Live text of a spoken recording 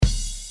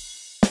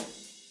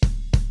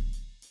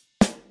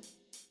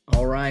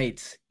All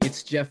right,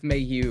 it's Jeff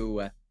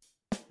Mayhew.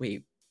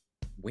 Wait,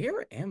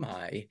 where am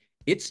I?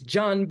 It's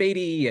John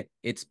Beatty.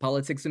 It's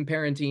Politics and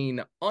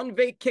Parenting on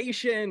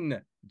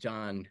vacation.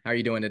 John, how are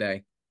you doing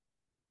today?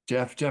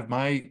 Jeff,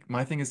 my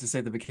thing is to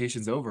say the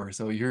vacation's over,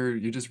 so you're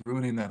just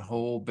ruining that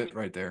whole bit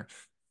right there.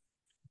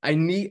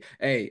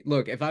 Hey,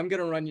 look, if I'm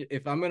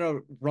gonna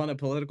run a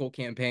political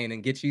campaign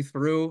and get you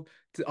through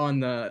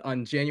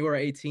on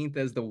January 18th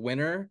as the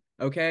winner,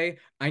 okay,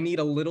 I need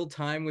a little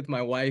time with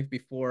my wife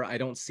before I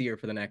don't see her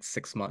for the next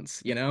 6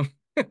 months, you know?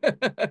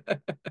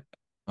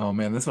 Oh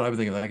man, that's what I've been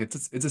thinking. Like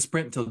it's a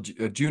sprint until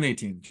June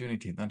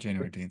 18th, not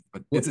January 18th,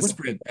 but it's a What?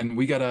 sprint, and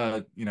we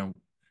gotta,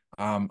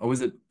 I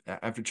was at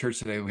after church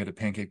today. We had a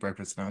pancake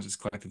breakfast, and I was just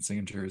collecting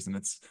signatures, and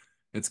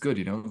it's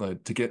good,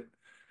 like, to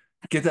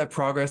get that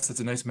progress. It's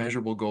a nice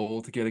measurable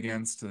goal to get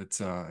against. It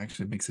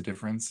actually makes a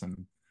difference,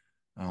 and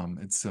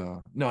it's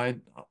no,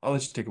 I'll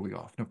let you take a week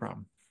off, no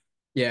problem.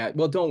 Yeah,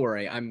 well, don't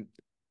worry.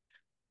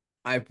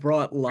 I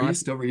brought Are you lots.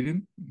 still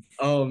reading?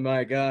 Oh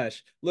my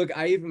gosh. Look,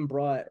 I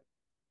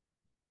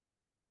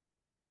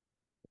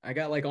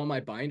got like all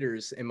my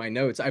binders and my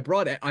notes. I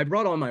brought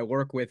all my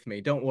work with me.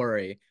 Don't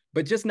worry.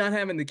 But just not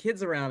having the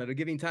kids around it or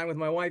giving time with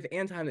my wife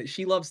and time that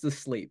she loves to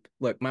sleep.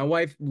 Look, my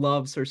wife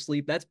loves her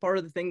sleep. That's part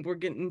of the thing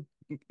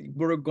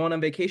we're going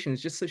on vacation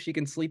is just so she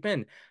can sleep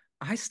in.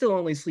 I still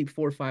only sleep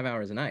 4 or 5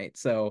 hours a night.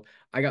 So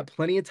I got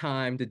plenty of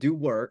time to do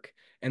work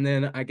and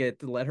then I get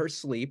to let her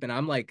sleep and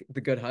I'm like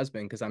the good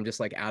husband because I'm just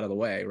like out of the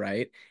way,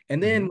 right?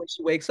 And then Hmm. when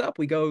she wakes up,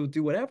 we go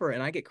do whatever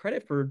and I get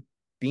credit for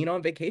being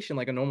on vacation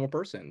like a normal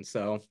person.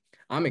 So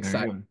I'm There you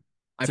excited. go.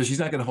 I, So she's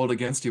not going to hold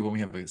against you when we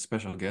have a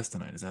special guest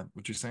tonight. Is that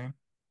what you're saying?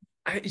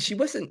 she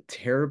wasn't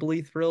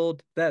terribly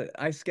thrilled that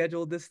I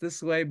scheduled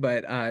this way,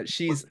 but Well,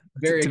 she's to,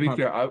 very to be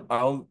comfortable. fair,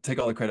 I'll take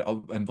all the credit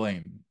and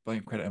blame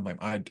credit and blame.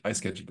 I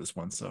scheduled this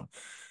one, so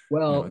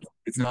Well,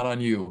 it's not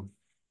on you.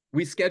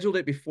 we scheduled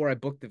it before I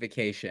booked the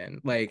vacation.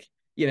 Like,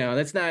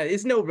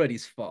 it's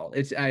nobody's fault.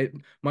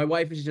 My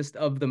wife is just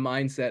of the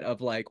mindset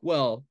of like,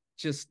 well,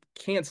 just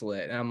cancel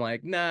it. And I'm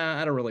like,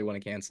 nah, I don't really want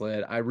to cancel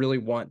it. I really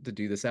want to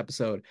do this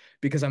episode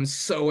because I'm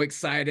so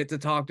excited to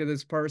talk to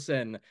this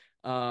person.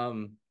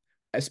 Um,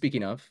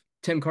 Speaking of,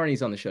 Tim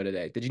Carney's on the show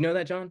today. Did you know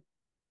that, John?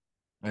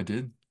 I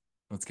did.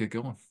 Let's get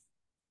going.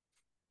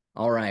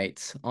 All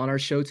right. On our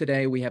show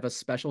today, we have a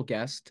special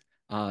guest,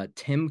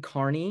 Tim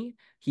Carney.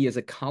 He is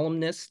a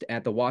columnist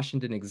at the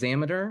Washington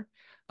Examiner.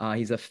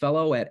 He's a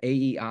fellow at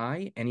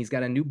AEI, and he's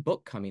got a new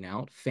book coming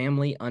out,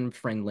 Family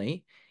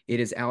Unfriendly. It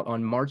is out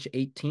on March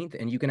 18th,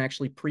 and you can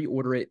actually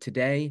pre-order it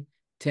today.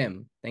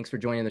 Tim, thanks for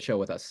joining the show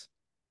with us.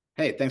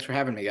 Hey, thanks for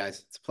having me,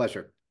 guys. It's a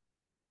pleasure.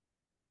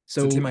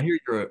 So So Tim, I hear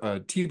you're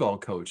a T-ball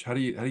coach. How do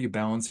you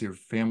balance your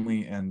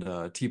family and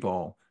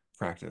T-ball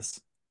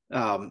practice?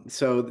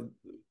 So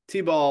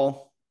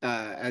T-ball,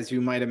 as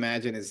you might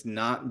imagine, is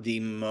not the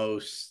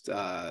most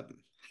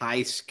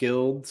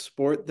high-skilled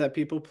sport that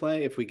people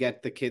play. If we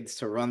get the kids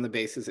to run the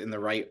bases in the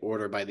right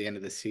order by the end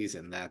of the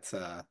season, that's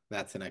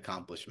an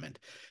accomplishment.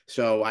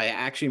 So I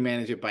actually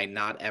manage it by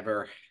not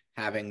ever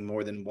having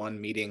more than one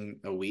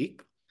meeting a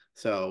week.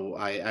 So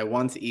I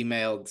once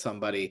emailed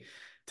somebody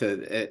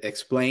to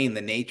explain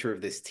the nature of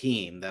this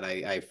team that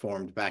I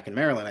formed back in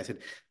Maryland. I said,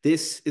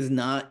 this is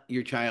not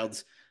your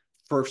child's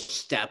first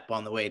step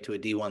on the way to a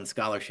D1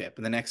 scholarship.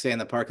 And the next day in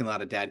the parking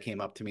lot, a dad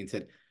came up to me and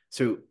said,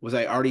 so was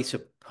I already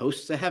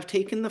supposed to have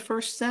taken the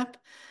first step?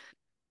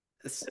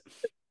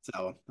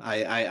 So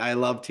I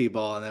love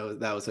T-ball,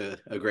 and that was a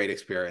great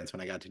experience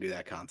when I got to do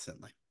that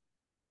constantly.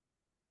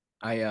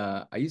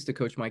 I used to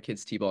coach my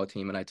kids' t-ball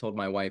team, and I told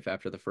my wife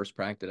after the first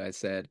practice, I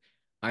said,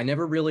 I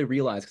never really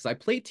realized because I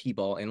played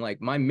t-ball, and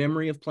like my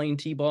memory of playing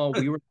t-ball,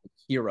 we were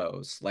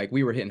heroes. Like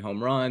we were hitting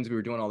home runs, we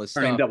were doing all this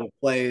Turning stuff. double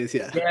plays,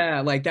 yeah.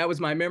 Yeah, like that was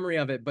my memory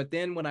of it. But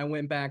then when I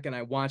went back and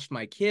I watched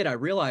my kid, I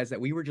realized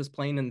that we were just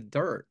playing in the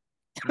dirt.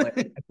 Like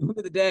at the end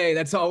of the day,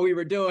 that's all we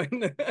were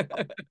doing.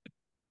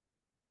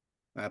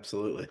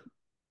 Absolutely.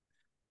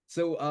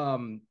 So,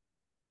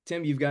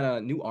 Tim, you've got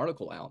a new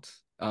article out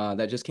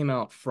that just came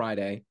out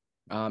Friday,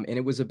 and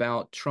it was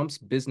about Trump's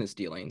business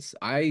dealings.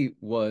 I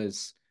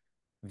was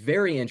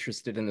very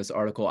interested in this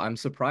article. I'm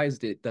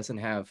surprised it doesn't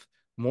have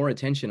more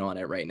attention on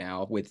it right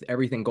now with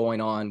everything going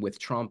on with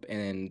Trump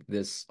and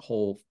this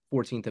whole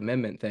 14th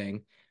Amendment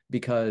thing,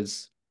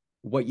 because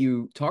what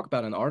you talk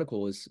about in the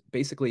article is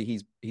basically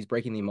he's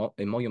breaking the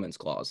emoluments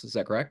clause. Is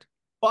that correct?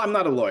 Well, I'm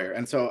not a lawyer,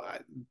 and so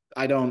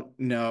I don't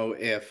know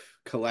if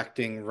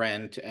collecting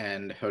rent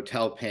and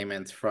hotel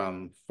payments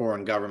from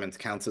foreign governments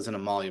counts as an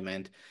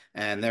emolument.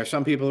 And there are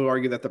some people who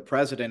argue that the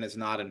president is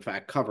not, in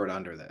fact, covered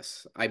under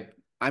this.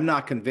 I'm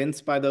not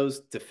convinced by those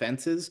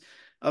defenses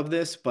of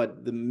this,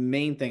 but the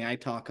main thing I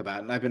talk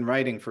about, and I've been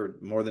writing for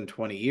more than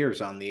 20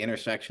 years on the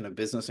intersection of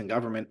business and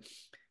government,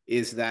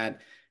 is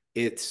that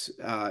it's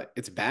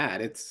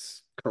bad.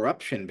 It's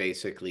corruption,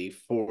 basically,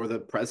 for the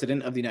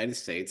president of the United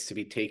States to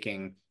be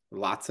taking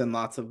lots and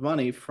lots of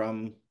money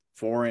from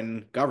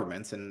foreign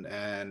governments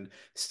and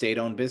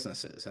state-owned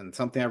businesses. And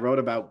something I wrote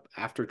about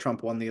after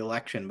Trump won the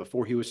election,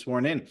 before he was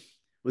sworn in,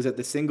 was that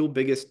the single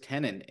biggest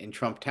tenant in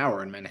Trump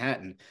Tower in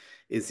Manhattan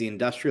is the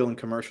Industrial and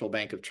Commercial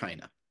Bank of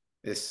China.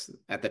 This,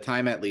 at the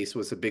time at least,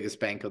 was the biggest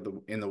bank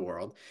in the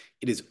world.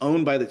 It is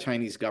owned by the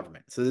Chinese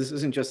government. So this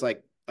isn't just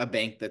like a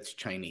bank that's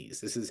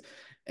Chinese. This is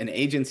an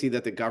agency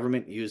that the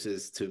government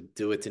uses to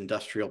do its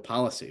industrial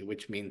policy,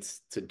 which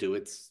means to do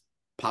its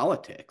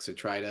politics, to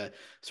try to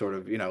sort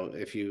of,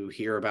 if you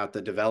hear about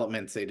the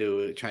developments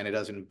China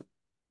does in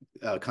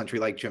a country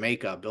like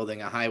Jamaica,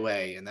 building a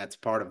highway, and that's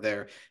part of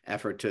their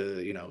effort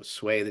to,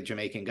 sway the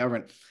Jamaican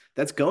government.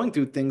 That's going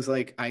through things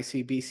like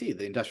ICBC,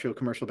 the Industrial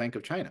Commercial Bank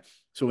of China.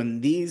 So when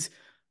these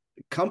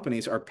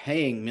companies are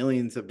paying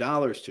millions of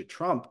dollars to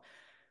Trump,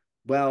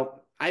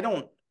 well, I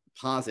don't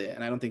posit,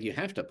 and I don't think you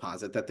have to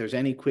posit that there's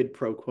any quid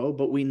pro quo,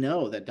 but we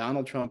know that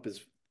Donald Trump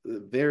is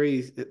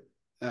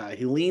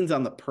he leans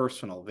on the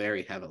personal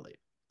very heavily.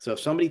 So if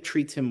somebody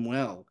treats him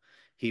well,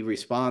 he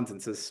responds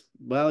and says,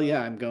 well,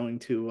 yeah, I'm going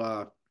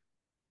to,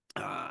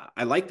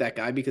 I like that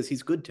guy because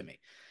he's good to me.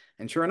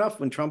 And sure enough,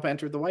 when Trump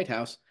entered the White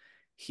House,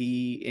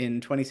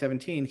 in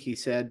 2017, he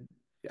said,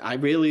 I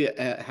really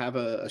have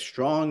a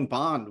strong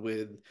bond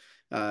with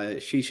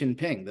Xi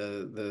Jinping,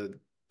 the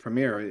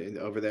premier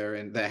over there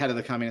and the head of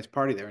the Communist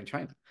Party there in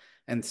China.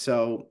 And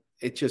so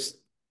it just,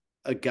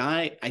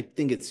 I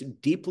think it's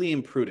deeply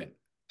imprudent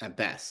at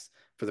best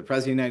for the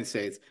president of the United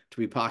States to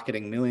be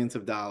pocketing millions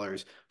of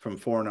dollars from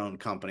foreign-owned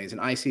companies.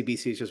 And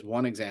ICBC is just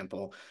one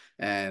example.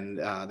 And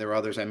there are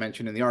others I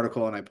mentioned in the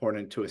article, and I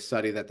pointed to a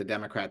study that the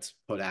Democrats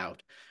put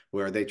out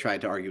where they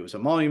tried to argue it was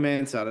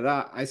emoluments, da, da,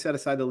 da. I set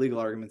aside the legal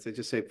arguments. I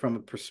just say from a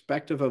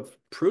perspective of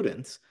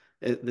prudence,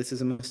 this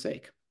is a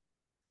mistake.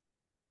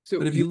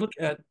 But if you look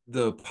at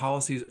the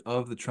policies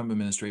of the Trump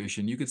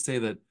administration, you could say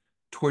that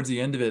towards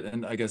the end of it,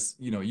 and I guess,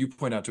 you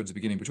point out towards the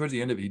beginning, but towards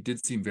the end of it, he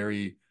did seem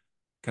very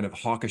kind of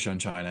hawkish on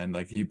China. And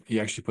like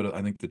he actually put,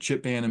 I think, the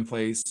chip ban in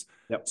place,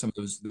 Yep. some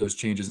of those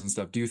changes and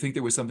stuff. Do you think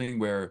there was something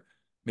where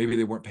maybe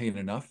they weren't paying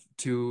enough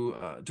to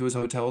his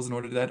hotels in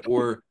order to that?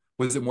 Or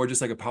was it more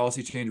just like a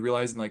policy change,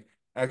 realizing like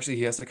actually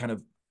he has to kind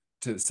of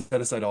to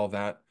set aside all of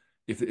that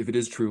if it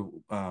is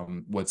true,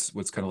 what's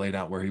kind of laid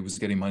out where he was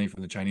getting money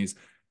from the Chinese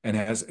and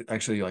has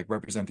actually like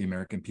represent the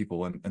American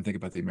people and think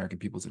about the American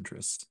people's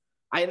interests?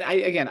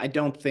 I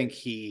don't think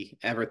he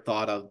ever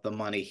thought of the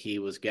money he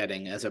was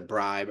getting as a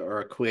bribe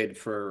or a quid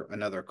for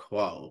another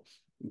quo.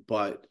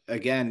 But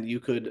again, you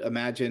could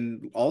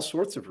imagine all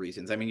sorts of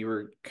reasons. I mean, you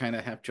were kind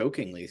of half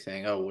jokingly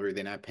saying, oh, were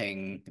they not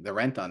paying the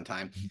rent on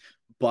time?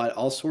 But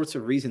all sorts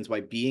of reasons why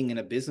being in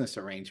a business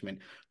arrangement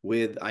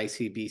with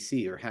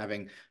ICBC or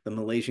having the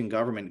Malaysian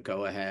government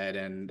go ahead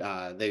and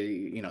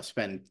they,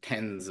 spend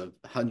tens of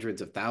hundreds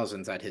of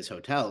thousands at his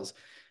hotels,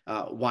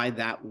 why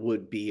that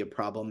would be a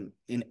problem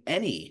in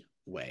any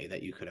way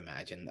that you could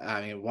imagine.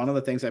 I mean, one of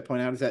the things I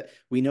point out is that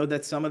we know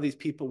that some of these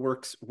people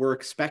were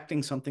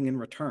expecting something in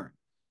return.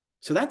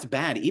 So that's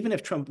bad, even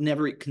if Trump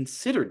never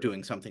considered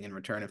doing something in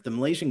return. If the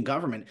Malaysian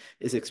government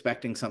is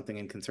expecting something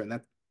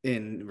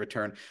in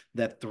return,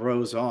 that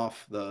throws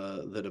off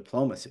the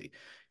diplomacy.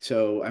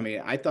 So, I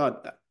mean, I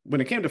thought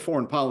when it came to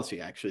foreign policy,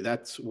 actually,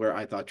 that's where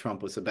I thought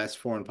Trump was the best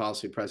foreign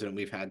policy president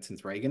we've had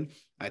since Reagan.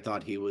 I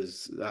thought he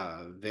was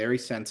very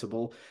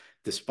sensible,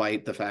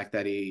 despite the fact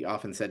that he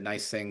often said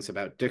nice things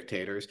about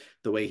dictators.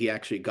 The way he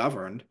actually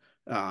governed,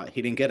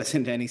 he didn't get us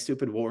into any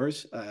stupid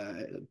wars.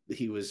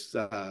 He was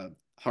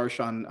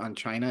harsh on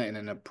China in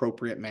an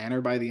appropriate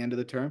manner by the end of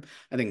the term.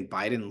 I think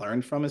Biden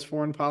learned from his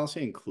foreign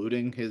policy,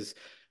 including his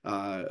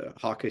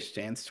hawkish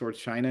stance towards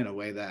China in a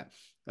way that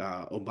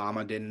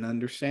Obama didn't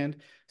understand.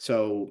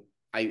 So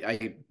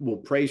I will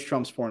praise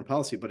Trump's foreign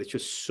policy, but it's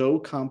just so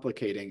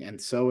complicating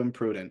and so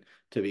imprudent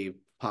to be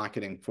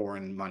pocketing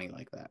foreign money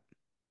like that.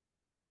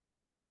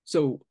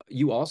 So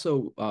you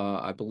also,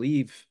 I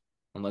believe,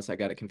 unless I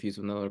got it confused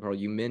with another part,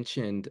 you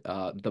mentioned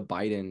the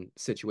Biden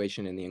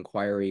situation and the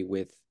inquiry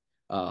with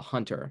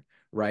Hunter,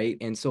 right?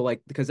 And so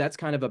like, because that's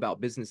kind of about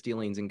business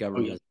dealings and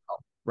government. Oh, yeah. As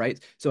well, right?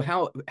 So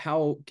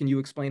how can you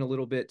explain a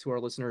little bit to our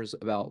listeners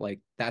about like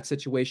that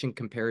situation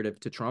comparative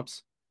to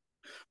Trump's?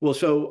 Well,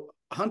 so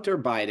Hunter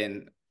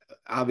Biden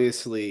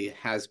obviously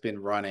has been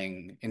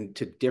running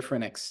into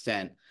different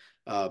extent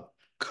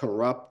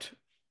corrupt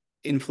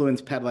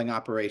influence peddling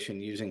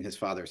operation using his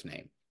father's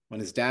name. When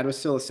his dad was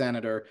still a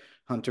senator,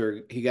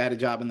 Hunter, he got a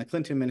job in the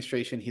Clinton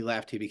administration. He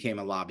left. He became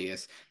a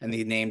lobbyist, and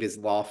he named his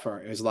law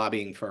firm, his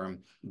lobbying firm,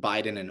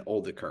 Biden and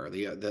Oldeker.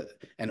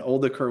 And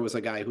Oldeker was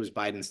a guy who was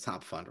Biden's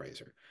top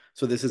fundraiser.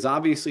 So this is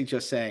obviously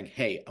just saying,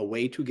 hey, a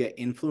way to get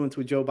influence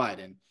with Joe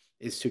Biden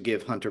is to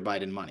give Hunter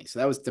Biden money. So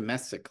that was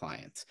domestic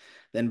clients.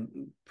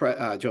 Then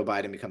Joe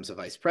Biden becomes a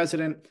vice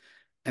president.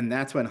 And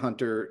that's when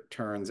Hunter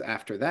turns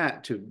after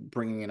that to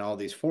bringing in all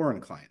these foreign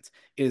clients.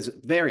 It is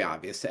very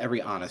obvious to every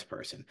honest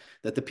person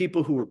that the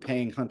people who were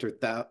paying Hunter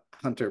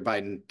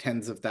Biden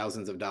tens of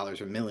thousands of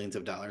dollars or millions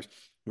of dollars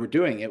were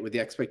doing it with the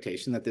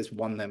expectation that this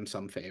won them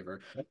some favor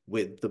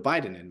with the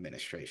Biden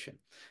administration.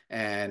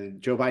 And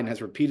Joe Biden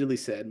has repeatedly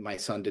said, my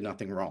son did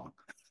nothing wrong.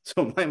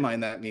 So in my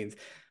mind, that means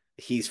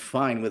he's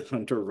fine with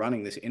Hunter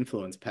running this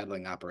influence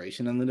peddling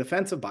operation. And the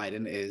defense of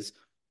Biden is,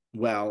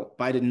 Well,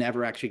 Biden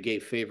never actually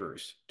gave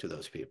favors to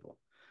those people.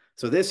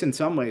 So this, in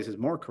some ways, is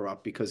more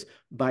corrupt because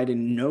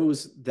Biden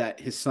knows that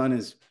his son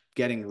is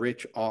getting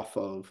rich off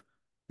of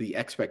the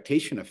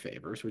expectation of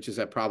favors, which is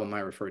that problem I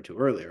referred to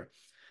earlier.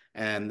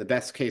 And the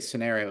best case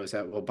scenario is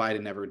that, well,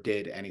 Biden never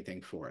did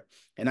anything for it.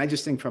 And I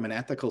just think from an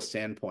ethical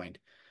standpoint,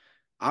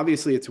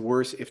 obviously it's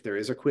worse if there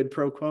is a quid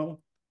pro quo,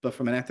 but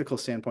from an ethical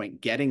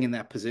standpoint, getting in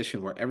that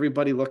position where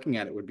everybody looking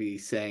at it would be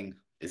saying,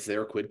 is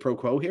there a quid pro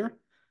quo here?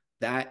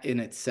 That in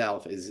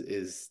itself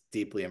is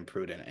deeply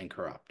imprudent and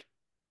corrupt.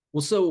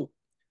 Well, so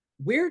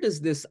where does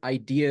this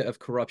idea of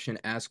corruption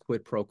as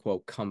quid pro quo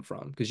come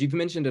from? Because you've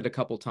mentioned it a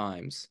couple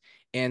times.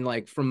 And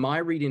like from my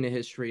reading of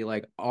history,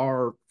 like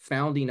our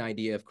founding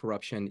idea of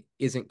corruption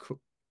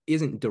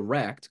isn't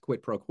direct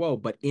quid pro quo,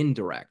 but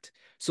indirect.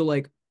 So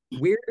like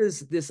where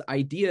does this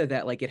idea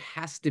that like it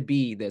has to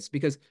be this?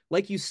 Because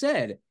like you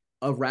said,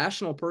 a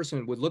rational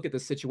person would look at the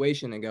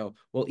situation and go,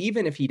 well,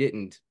 even if he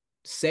didn't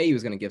say he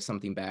was going to give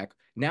something back,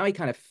 now he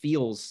kind of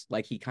feels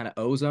like he kind of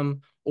owes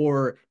them,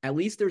 or at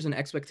least there's an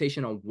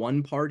expectation on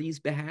one party's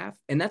behalf.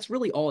 And that's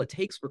really all it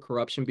takes for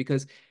corruption,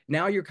 because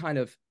now you're kind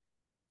of,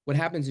 what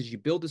happens is you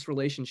build this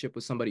relationship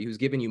with somebody who's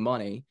giving you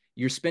money,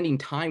 you're spending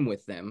time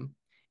with them.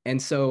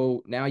 And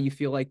so now you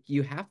feel like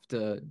you have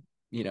to,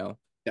 you know,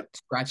 Yep.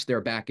 scratch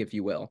their back, if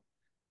you will.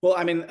 Well,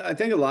 I mean, I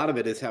think a lot of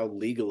it is how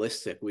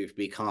legalistic we've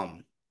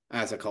become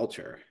as a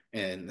culture,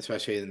 and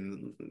especially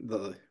in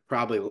the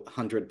probably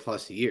 100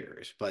 plus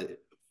years. But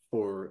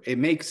for it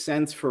makes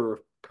sense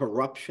for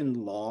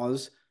corruption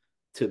laws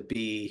to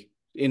be,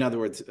 in other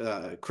words,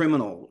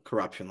 criminal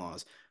corruption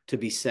laws to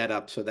be set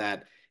up so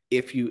that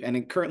if you, and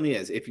it currently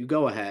is, if you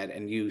go ahead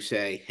and you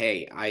say,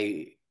 hey,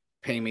 I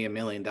pay me $1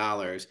 million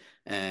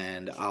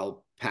and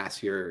I'll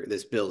pass your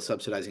this bill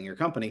subsidizing your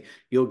company,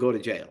 you'll go to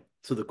jail.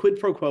 So the quid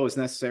pro quo is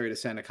necessary to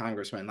send a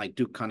congressman like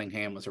Duke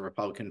Cunningham was a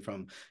Republican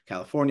from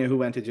California who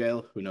went to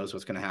jail. Who knows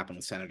what's going to happen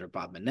with Senator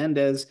Bob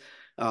Menendez?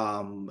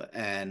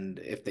 And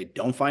if they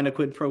don't find a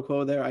quid pro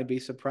quo there, I'd be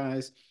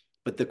surprised.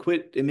 But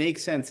it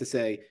makes sense to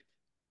say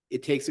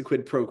it takes a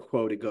quid pro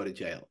quo to go to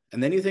jail.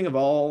 And then you think of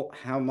all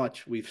how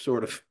much we've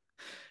sort of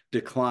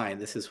declined.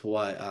 This is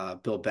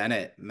what Bill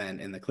Bennett meant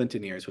in the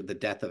Clinton years with the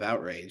death of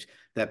outrage,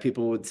 that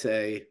people would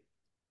say,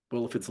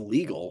 well, if it's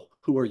legal,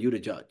 who are you to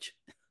judge?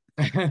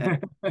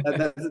 And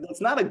that's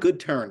not a good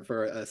turn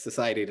for a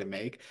society to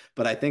make.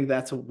 But I think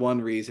that's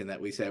one reason that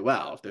we say,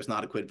 well, if there's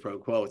not a quid pro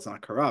quo, it's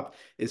not corrupt,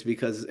 is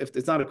because if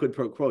it's not a quid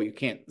pro quo, you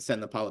can't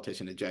send the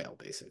politician to jail,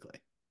 basically.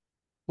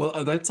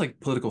 Well, that's like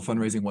political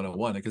fundraising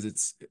 101, because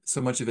it's so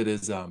much of it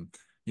is,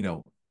 you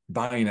know,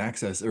 buying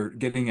access or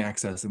getting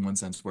access in one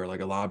sense, where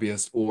like a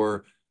lobbyist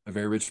or a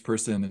very rich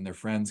person and their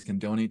friends can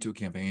donate to a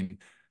campaign,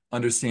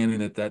 understanding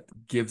that that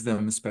gives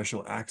them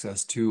special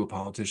access to a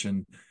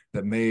politician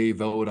that may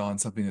vote on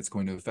something that's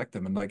going to affect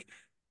them. And like,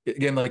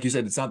 again, like you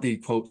said, it's not the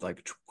quote,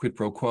 like quid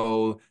pro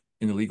quo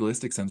in the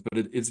legalistic sense, but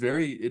it is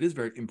very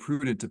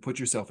imprudent to put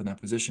yourself in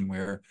that position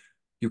where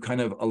you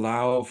kind of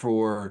allow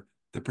for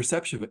the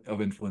perception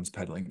of influence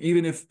peddling,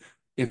 even if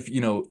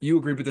you know you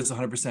agreed with this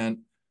 100%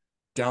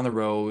 down the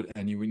road,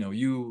 and you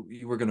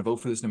were going to vote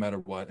for this no matter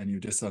what, and you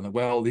just said,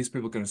 well, these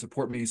people are going to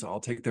support me, so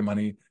I'll take their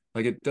money.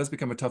 Like, it does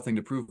become a tough thing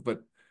to prove,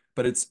 but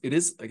it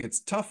is like,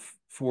 it's tough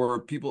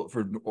for people,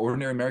 for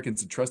ordinary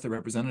Americans, to trust their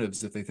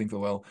representatives if they think that,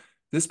 well,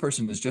 this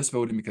person is just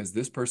voting because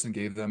this person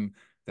gave them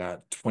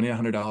that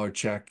 $2,100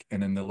 check,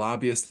 and then the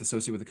lobbyist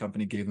associated with the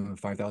company gave them a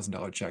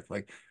 $5,000 check.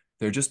 Like,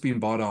 they're just being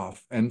bought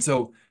off. And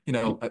so,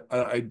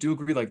 I do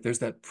agree, like there's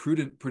that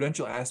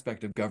prudential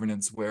aspect of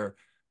governance where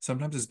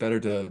sometimes it's better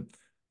to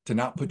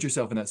not put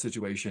yourself in that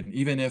situation,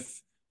 even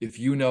if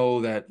you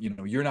know that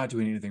you're not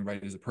doing anything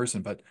right as a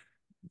person, but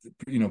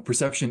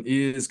perception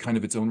is kind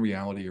of its own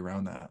reality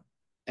around that.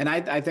 And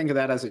I think of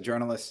that as a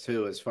journalist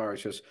too, as far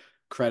as just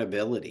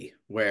credibility,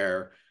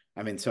 where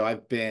I mean, so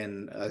I've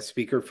been a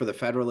speaker for the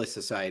Federalist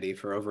Society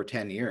for over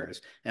 10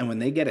 years. And when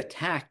they get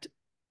attacked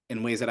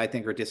in ways that I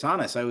think are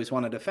dishonest, I always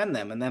want to defend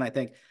them. And then I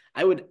think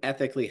I would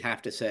ethically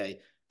have to say,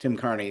 Tim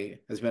Carney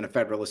has been a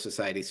Federalist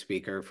Society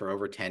speaker for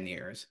over 10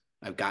 years.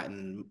 I've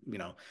gotten,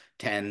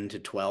 $10,000 to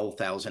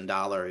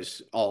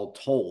 $12,000 all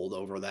told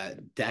over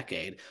that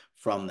decade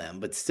from them.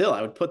 But still,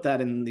 I would put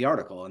that in the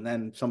article. And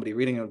then somebody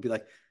reading it would be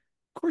like,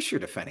 of course you're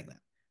defending that.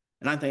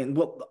 And I'm thinking,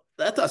 well,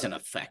 that doesn't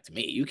affect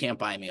me. You can't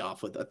buy me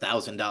off with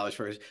 $1,000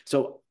 for it.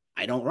 So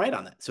I don't write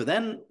on that. So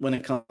then when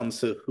it comes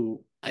to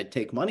who I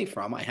take money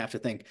from, I have to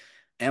think,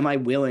 am I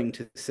willing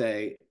to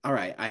say, all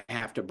right, I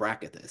have to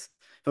bracket this?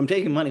 If I'm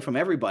taking money from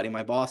everybody,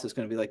 my boss is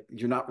going to be like,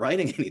 you're not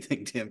writing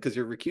anything, Tim, because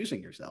you're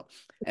recusing yourself.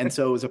 And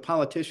so as a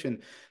politician,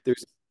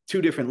 there's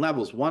two different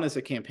levels. One is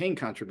a campaign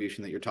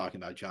contribution that you're talking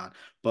about, John,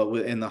 but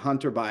in the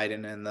Hunter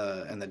Biden and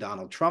the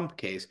Donald Trump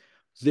case,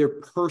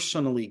 they're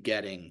personally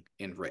getting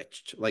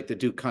enriched, like the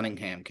Duke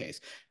Cunningham case.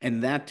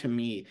 And that to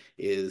me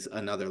is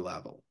another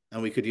level.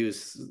 And we could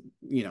use,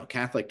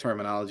 Catholic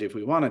terminology if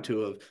we wanted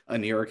to, of a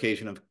near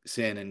occasion of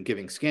sin and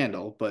giving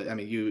scandal. But I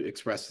mean, you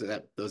expressed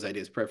those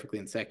ideas perfectly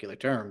in secular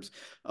terms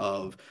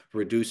of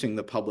reducing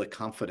the public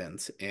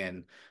confidence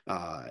in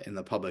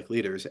the public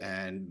leaders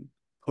and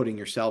putting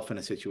yourself in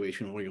a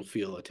situation where you'll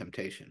feel a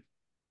temptation.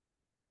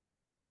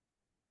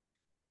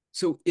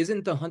 So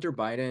isn't the Hunter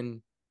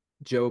Biden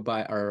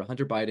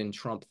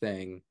Trump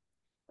thing,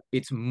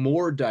 it's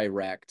more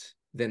direct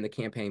than the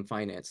campaign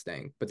finance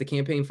thing, but the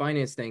campaign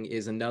finance thing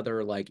is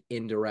another like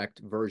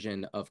indirect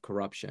version of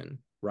corruption,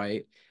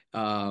 right?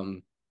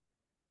 Um,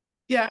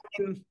 Yeah,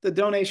 I mean, the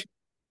donation.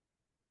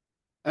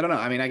 I don't know.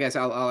 I mean, I guess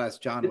I'll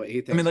ask John what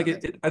he I mean, thinks like on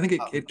this. I think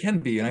Um, it can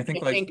be, and I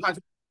think like campaign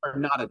contributions are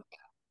not a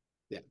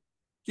yeah.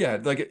 yeah,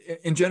 like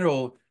in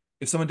general,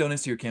 if someone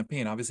donates to your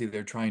campaign, obviously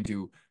they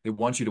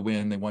want you to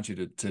win, they want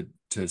you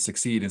to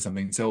succeed in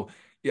something. So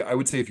yeah, I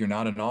would say if you're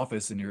not in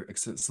office and you're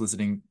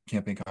soliciting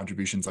campaign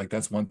contributions, like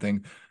that's one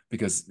thing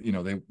because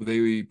they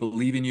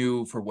believe in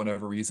you for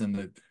whatever reason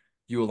that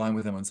you align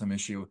with them on some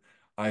issue.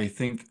 I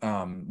think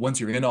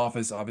once you're in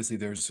office, obviously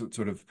there's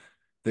sort of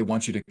they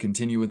want you to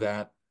continue with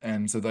that,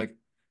 and so like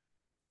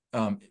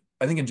um,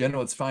 I think in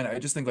general it's fine. I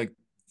just think like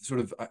sort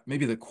of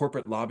maybe the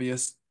corporate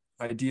lobbyist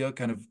idea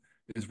kind of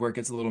is where it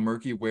gets a little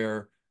murky,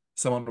 where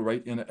someone will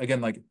write in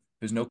again like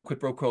there's no quid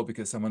pro quo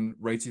because someone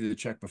writes you the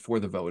check before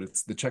the vote.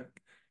 It's the check.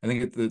 I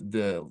think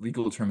the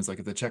legal term is like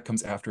if the check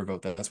comes after a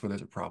vote, that's where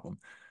there's a problem.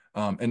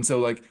 And so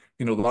like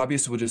the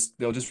lobbyists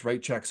they'll just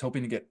write checks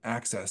hoping to get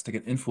access to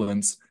get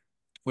influence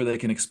where they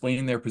can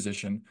explain their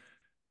position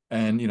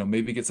and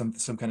maybe get some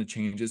kind of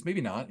changes, maybe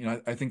not.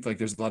 I think like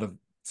there's a lot of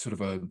sort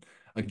of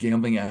a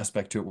gambling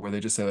aspect to it where they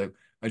just say like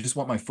I just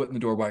want my foot in the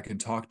door where I can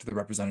talk to the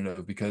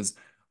representative because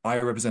I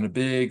represent a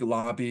big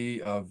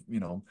lobby of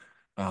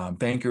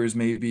bankers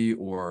maybe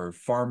or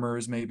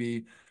farmers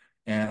maybe,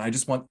 and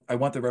I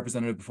want the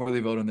representative before they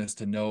vote on this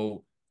to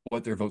know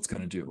what their vote's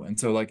going to do. And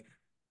so like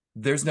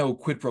there's no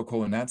quid pro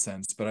quo in that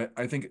sense, but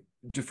I think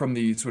just from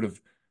the sort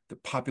of the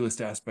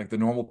populist aspect, the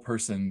normal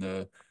person,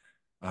 the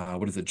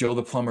what is it, Joe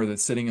the plumber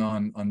that's sitting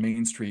on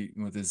Main Street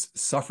with his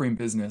suffering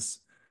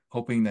business,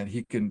 hoping that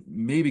he can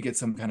maybe get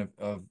some kind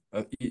of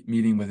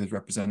meeting with his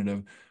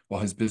representative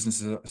while his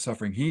business is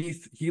suffering.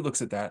 He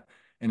looks at that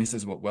and he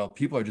says, well,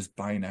 people are just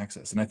buying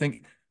access. And I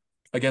think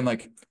again,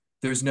 like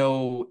there's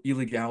no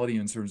illegality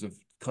in terms of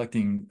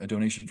collecting a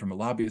donation from a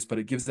lobbyist, but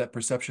it gives that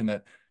perception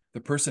that the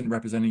person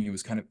representing you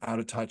is kind of out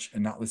of touch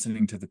and not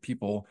listening to the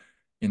people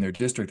in their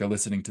district. They're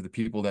listening to the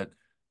people that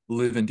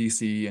live in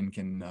DC and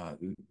can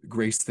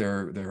grace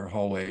their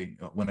hallway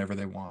whenever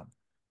they want.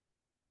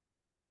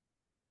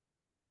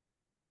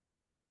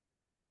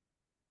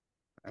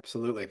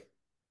 Absolutely.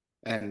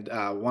 And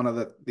one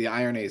of the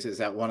ironies is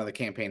that one of the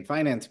campaign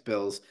finance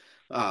bills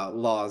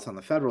laws on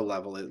the federal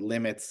level, it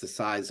limits the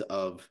size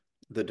of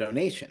the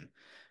donation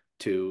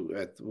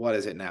to what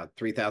is it now,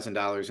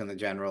 $3,000 in the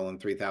general and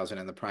 3,000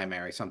 in the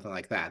primary, something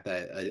like that,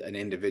 an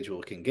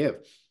individual can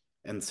give.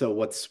 And so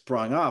what's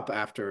sprung up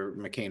after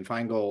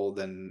McCain-Feingold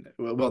and,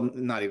 well,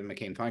 not even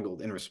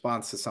McCain-Feingold, in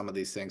response to some of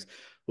these things,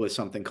 was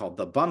something called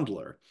the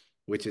bundler,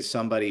 which is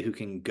somebody who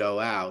can go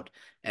out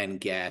and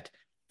get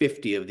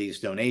 50 of these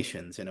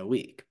donations in a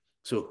week.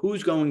 So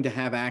who's going to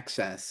have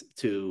access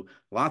to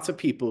lots of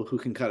people who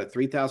can cut a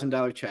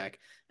 $3,000 check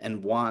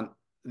and want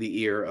the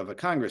ear of a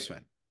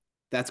congressman?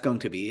 That's going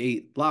to be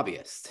a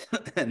lobbyist.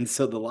 And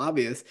so the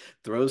lobbyist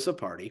throws a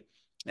party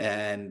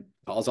and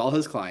calls all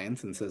his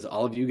clients and says,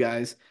 all of you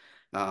guys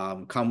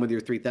come with your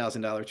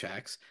 $3,000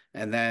 checks.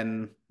 And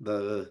then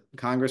the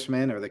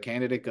congressman or the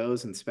candidate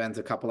goes and spends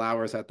a couple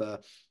hours at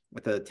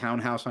the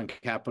townhouse on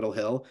Capitol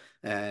Hill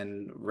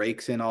and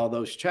rakes in all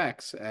those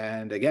checks.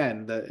 And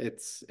again,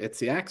 it's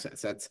the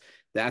access.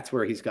 That's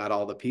where he's got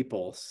all the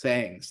people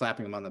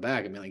slapping him on the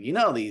back and being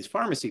like, these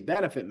pharmacy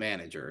benefit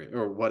manager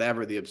or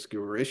whatever the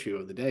obscure issue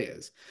of the day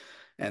is.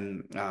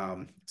 And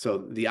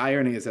so the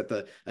irony is that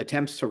the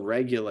attempts to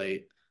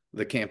regulate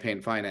the campaign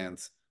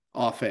finance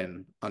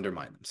often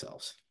undermine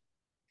themselves.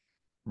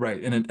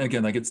 Right. And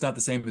again, like it's not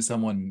the same as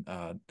someone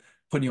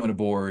putting you on a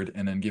board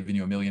and then giving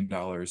you $1 million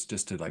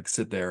just to like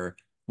sit there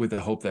with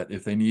the hope that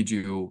if they need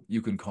you,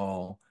 you can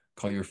call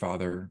your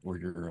father or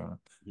your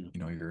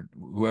your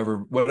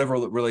whatever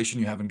relation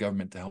you have in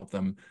government to help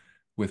them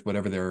with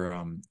whatever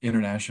their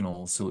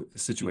international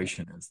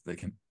situation is. They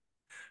can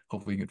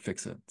hopefully you can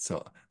fix it.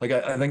 So like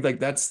I think like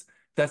that's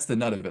the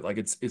nut of it. Like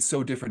it's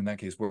so different in that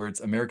case where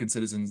it's American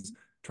citizens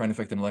trying to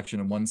affect an election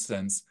in one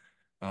sense,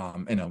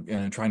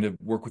 and trying to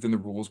work within the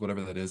rules,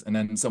 whatever that is, and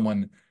then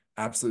someone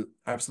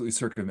absolutely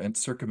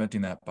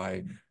circumventing that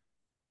by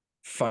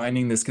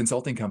finding this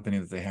consulting company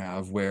that they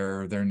have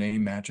where their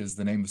name matches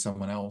the name of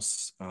someone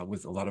else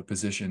with a lot of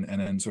position,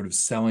 and then sort of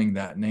selling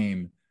that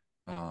name,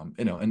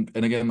 and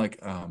again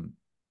like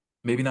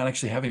maybe not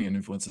actually having an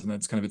influence, and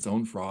that's kind of its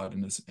own fraud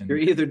in this. You're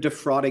either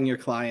defrauding your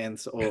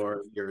clients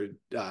or you're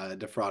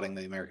defrauding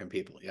the American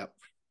people. Yep.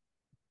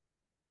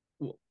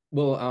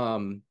 Well,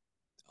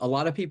 a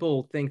lot of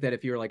people think that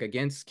if you're like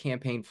against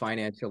campaign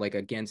finance, you're like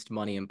against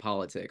money in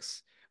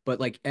politics. But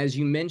like as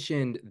you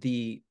mentioned,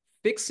 the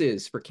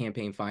fixes for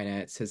campaign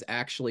finance has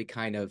actually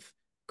kind of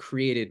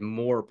created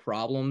more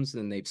problems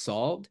than they've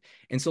solved.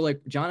 And so,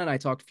 like John and I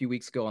talked a few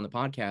weeks ago on the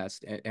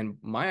podcast, and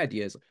my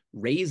idea is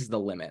raise the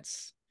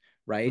limits,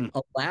 right?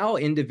 Mm. Allow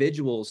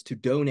individuals to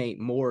donate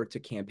more to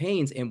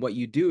campaigns. And what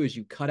you do is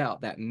you cut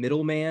out that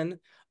middleman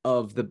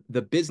of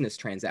the business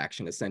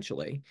transaction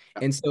essentially.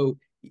 And so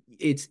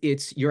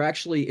you're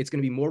actually it's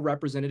going to be more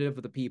representative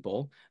of the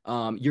people.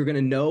 You're going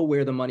to know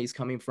where the money's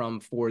coming from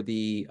for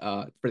the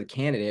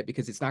candidate,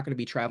 because it's not going to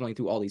be traveling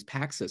through all these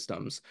PAC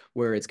systems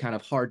where it's kind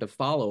of hard to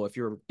follow. If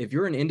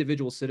you're an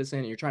individual citizen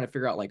and you're trying to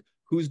figure out like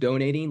who's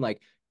donating,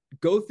 like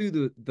go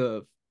through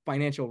the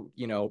financial,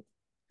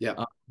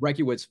 Yeah.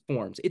 Rekiewicz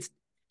forms.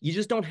 You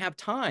just don't have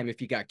time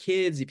if you got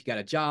kids, if you got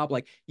a job,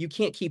 like you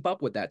can't keep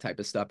up with that type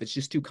of stuff. It's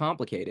just too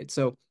complicated.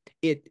 So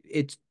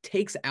it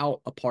takes out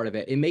a part of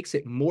it. It makes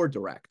it more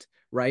direct,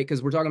 right?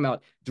 Because we're talking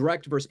about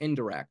direct versus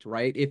indirect,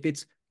 right? If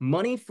it's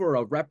money for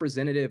a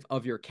representative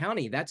of your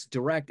county, that's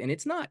direct, and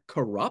it's not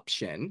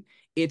corruption.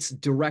 It's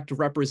direct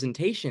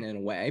representation in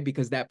a way,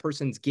 because that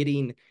person's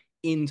getting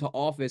into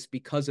office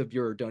because of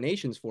your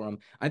donations for them.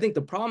 I think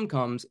the problem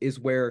comes is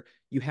where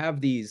you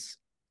have these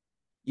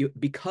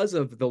because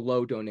of the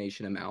low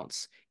donation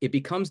amounts, it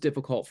becomes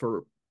difficult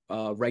for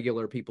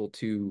regular people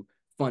to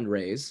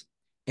fundraise,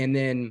 and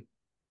then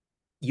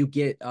you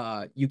get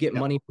Yeah.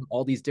 money from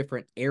all these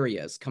different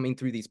areas coming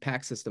through these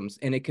PAC systems,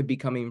 and it could be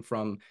coming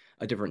from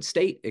a different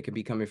state, it could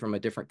be coming from a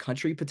different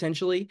country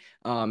potentially,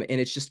 and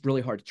it's just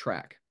really hard to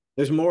track.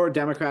 There's more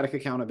democratic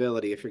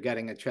accountability if you're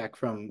getting a check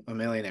from a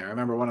millionaire. I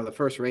remember one of the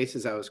first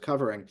races I was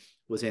covering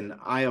was in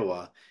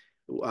Iowa,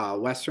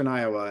 Western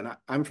Iowa, and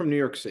I'm from New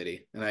York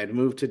City, and I had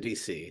moved to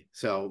DC.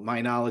 So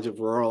my knowledge of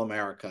rural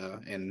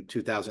America in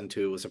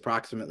 2002 was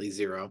approximately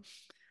zero.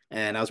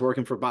 And I was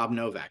working for Bob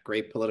Novak,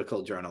 great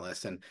political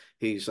journalist, and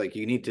he's like,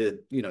 you need to,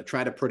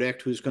 try to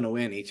predict who's going to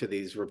win each of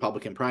these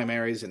Republican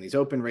primaries and these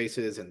open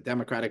races and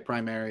Democratic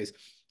primaries.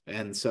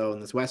 And so in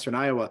this Western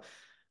Iowa,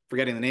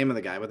 forgetting the name of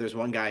the guy, but there's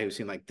one guy who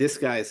seemed like this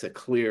guy is a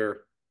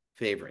clear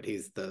favorite.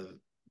 He's the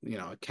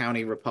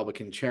county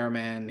Republican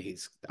chairman.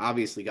 He's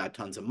obviously got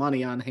tons of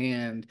money on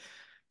hand,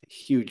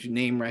 huge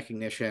name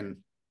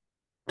recognition.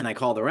 And I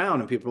called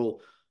around, and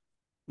people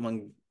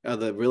among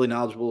the really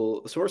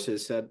knowledgeable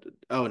sources said,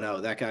 "Oh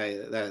no, that guy,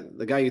 that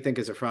the guy you think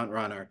is a front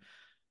runner,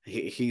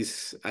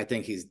 I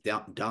think he's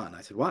done."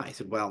 I said, "Why?" He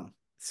said, "Well,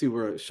 see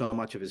where so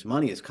much of his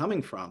money is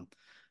coming from.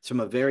 It's from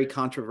a very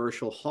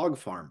controversial hog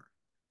farmer."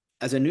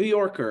 As a New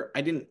Yorker,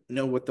 I didn't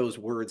know what those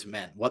words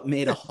meant. What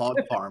made a hog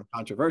farm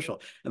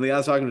controversial? And the guy I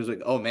was talking to was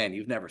like, "Oh man,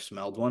 you've never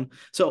smelled one."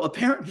 So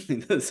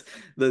apparently,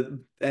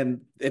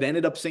 and it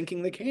ended up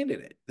sinking the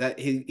candidate. That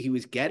he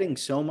was getting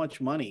so much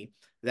money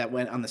that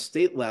when on the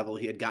state level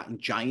he had gotten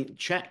giant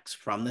checks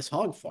from this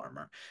hog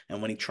farmer,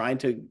 and when he tried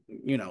to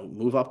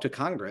move up to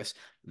Congress,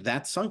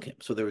 that sunk him.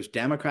 So there was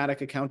democratic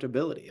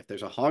accountability. If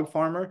there's a hog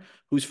farmer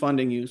who's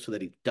funding you so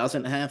that he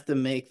doesn't have to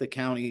make the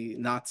county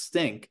not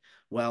stink,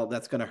 well,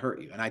 that's going to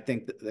hurt you. And I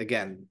think,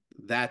 again,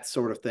 that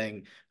sort of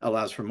thing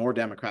allows for more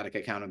democratic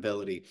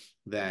accountability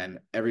than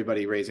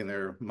everybody raising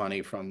their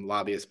money from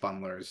lobbyist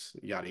bundlers,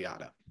 yada,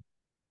 yada.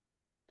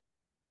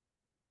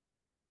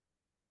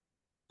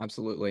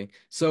 Absolutely.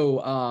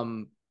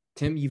 So,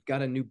 Tim, you've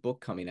got a new book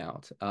coming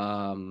out.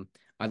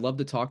 I'd love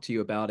to talk to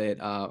you about it.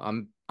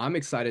 I'm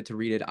excited to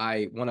read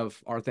it. One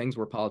of our things,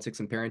 we're politics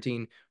and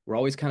parenting. We're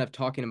always kind of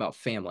talking about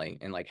family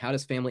and like how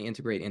does family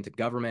integrate into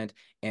government,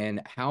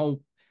 and how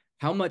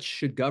much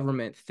should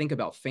government think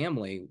about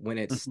family when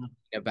it's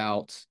Mm-hmm.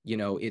 about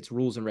its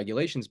rules and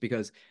regulations,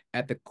 because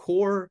at the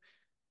core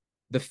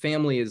the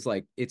family is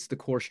like it's the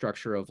core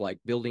structure of like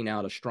building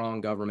out a strong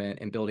government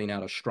and building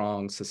out a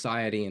strong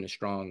society and a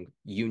strong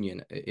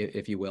union,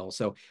 if you will.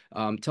 So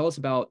tell us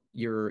about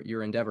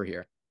your endeavor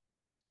here.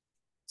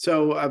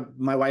 So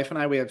my wife and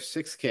I, we have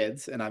 6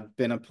 kids, and I've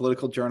been a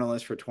political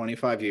journalist for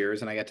 25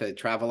 years, and I get to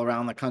travel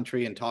around the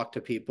country and talk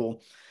to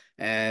people.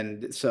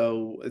 And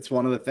so it's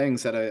one of the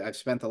things that I've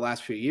spent the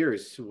last few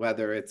years,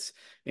 whether it's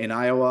in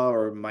Iowa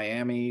or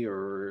Miami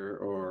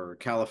or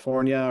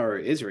California or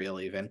Israel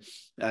even,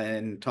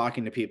 and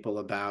talking to people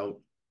about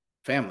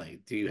family.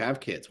 Do you have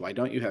kids? Why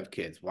don't you have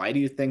kids? Why do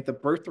you think the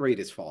birth rate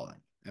is falling?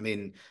 I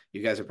mean,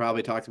 you guys have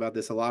probably talked about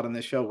this a lot on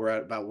this show. We're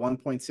at about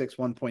 1.6,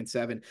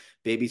 1.7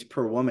 babies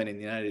per woman in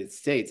the United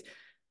States.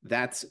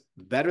 That's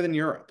better than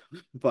Europe,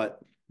 but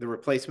the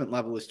replacement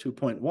level is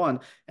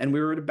 2.1. And we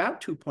were at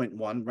about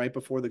 2.1 right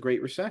before the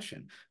Great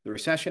Recession. The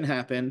recession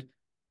happened,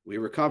 we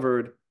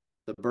recovered,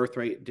 the birth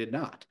rate did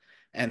not.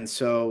 And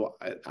so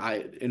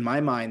in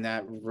my mind,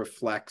 that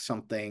reflects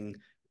something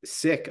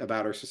sick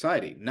about our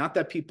society. Not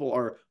that people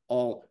are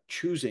all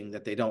choosing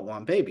that they don't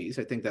want babies.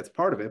 I think that's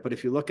part of it. But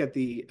if you look at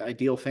the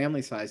ideal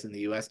family size in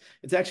the US,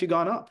 it's actually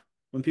gone up.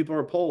 When people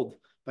are polled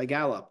by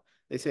Gallup,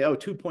 they say, oh,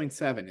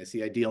 2.7 is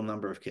the ideal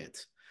number of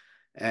kids.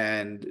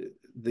 And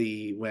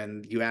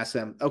when you ask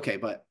them, okay,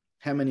 but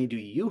how many do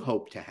you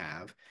hope to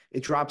have?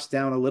 It drops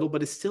down a little,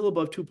 but it's still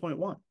above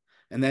 2.1.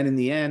 And then in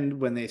the end,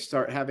 when they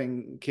start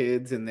having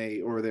kids and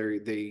they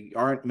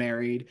aren't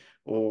married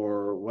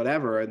or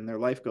whatever, and their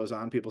life goes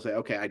on, people say,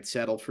 okay, I'd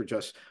settle for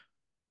just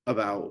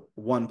about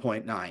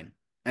 1.9.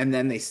 And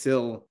then they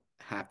still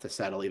have to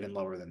settle even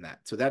lower than that.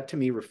 So that to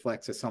me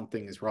reflects that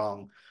something is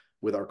wrong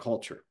with our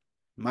culture.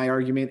 My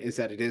argument is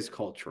that it is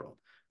cultural,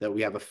 that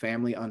we have a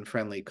family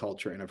unfriendly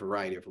culture in a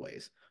variety of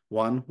ways.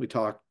 One, we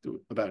talked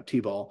about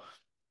T-ball.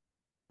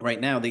 Right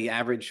now, the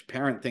average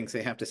parent thinks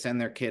they have to send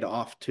their kid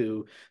off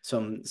to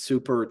some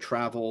super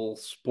travel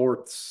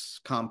sports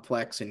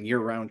complex and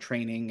year-round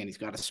training, and he's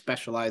got to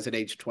specialize at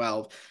age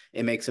 12.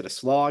 It makes it a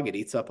slog. It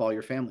eats up all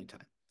your family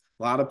time.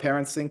 A lot of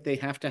parents think they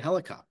have to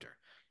helicopter.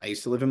 I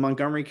used to live in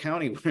Montgomery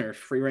County where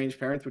free-range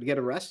parents would get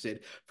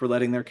arrested for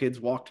letting their kids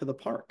walk to the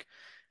park.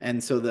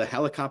 And so the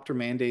helicopter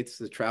mandates,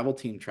 the travel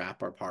team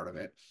trap are part of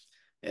it.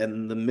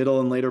 In the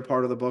middle and later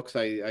part of the books,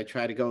 I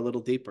try to go a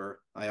little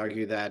deeper. I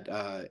argue that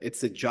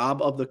it's the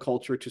job of the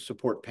culture to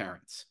support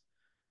parents.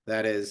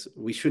 That is,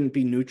 we shouldn't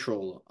be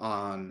neutral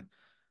on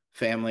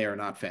family or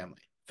not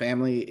family.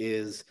 Family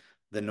is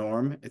the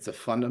norm. It's a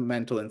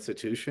fundamental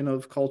institution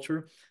of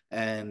culture,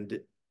 and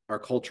our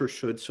culture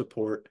should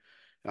support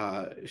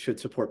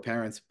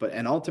parents. But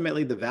and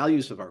ultimately, the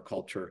values of our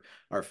culture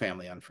are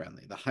family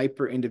unfriendly. The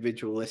hyper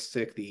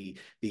individualistic, the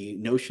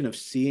notion of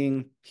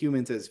seeing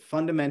humans as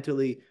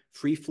fundamentally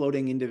free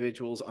floating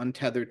individuals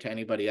untethered to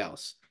anybody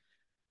else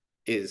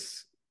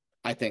is,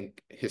 I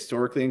think,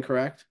 historically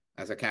incorrect.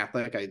 As a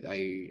Catholic,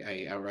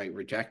 I outright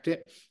reject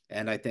it.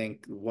 And I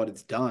think what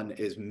it's done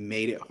is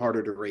made it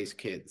harder to raise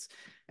kids.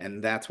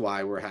 And that's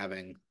why we're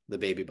having the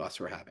baby bust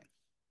we're having.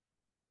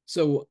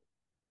 So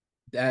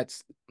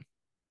that's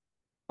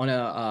on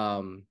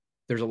a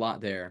there's a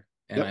lot there,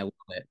 and I Yep.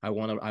 love it. I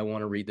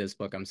want to read this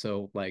book. I'm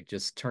so like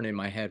just turning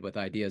my head with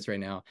ideas right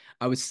now.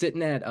 I was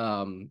sitting at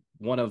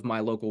one of my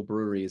local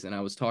breweries, and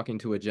I was talking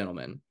to a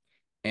gentleman,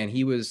 and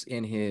he was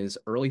in his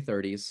early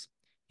 30s.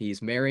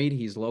 He's married,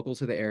 he's local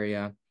to the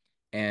area,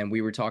 and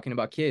we were talking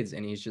about kids,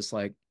 and he's just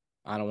like,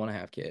 I don't want to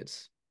have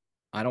kids.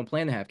 I don't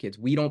plan to have kids.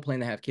 We don't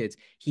plan to have kids.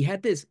 He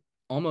had this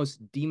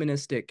almost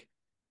demonistic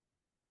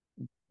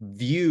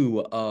view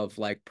of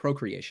like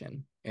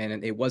procreation,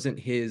 and it wasn't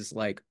his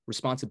like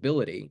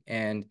responsibility.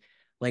 And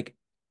like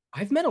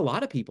I've met a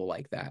lot of people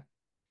like that,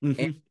 and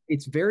Mm-hmm.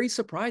 it's very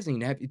surprising.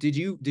 Did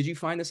you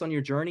find this on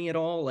your journey at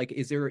all? Like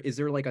is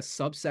there like a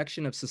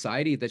subsection of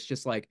society that's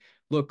just like,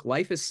 look,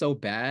 life is so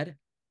bad,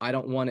 I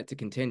don't want it to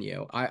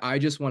continue. I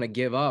just want to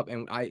give up,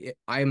 and I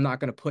am not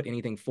going to put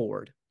anything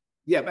forward.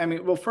 Yeah. I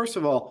mean, well, first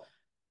of all,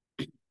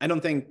 I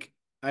don't think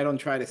I don't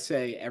try to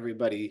say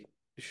everybody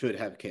should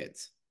have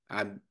kids.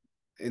 I'm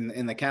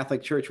in the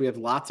Catholic Church, we have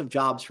lots of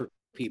jobs for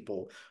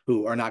people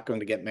who are not going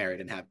to get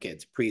married and have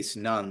kids, priests,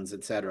 nuns,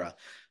 etc.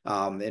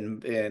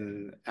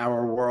 In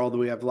our world,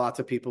 we have lots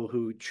of people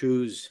who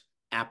choose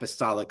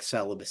apostolic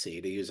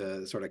celibacy, to use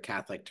a sort of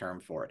Catholic term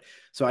for it.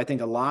 So I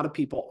think a lot of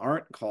people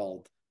aren't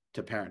called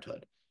to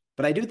parenthood,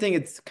 but I do think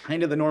it's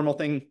kind of the normal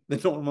thing, the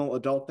normal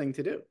adult thing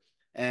to do.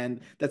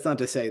 And that's not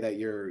to say that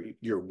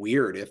you're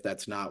weird if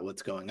that's not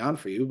what's going on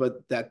for you,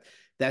 but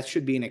that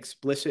should be an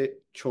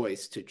explicit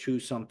choice to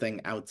choose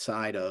something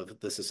outside of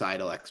the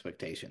societal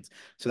expectations.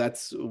 So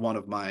that's one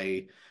of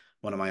my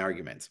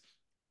arguments.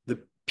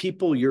 The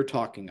people you're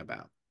talking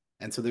about.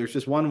 And so there's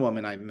just one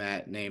woman I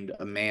met named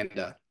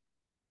Amanda.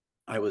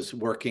 I was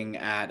working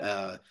out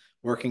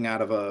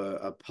of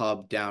a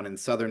pub down in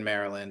Southern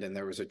Maryland, and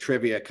there was a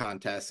trivia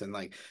contest, and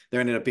like there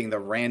ended up being the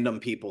random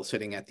people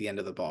sitting at the end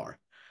of the bar.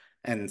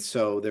 And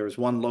so there was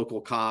one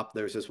local cop.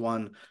 There's this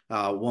one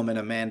woman,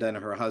 Amanda, and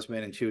her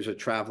husband, and she was a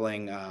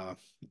traveling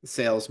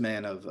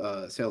saleswoman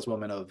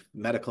of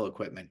medical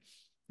equipment.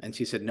 And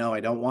she said, "No, I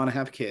don't want to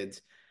have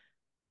kids."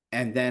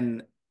 And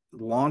then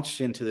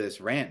launched into this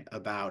rant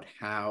about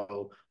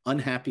how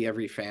unhappy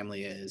every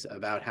family is,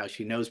 about how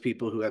she knows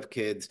people who have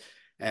kids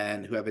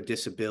and who have a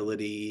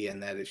disability,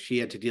 and that if she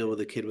had to deal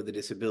with a kid with a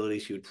disability,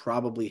 she would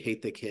probably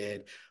hate the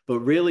kid. But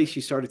really, she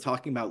started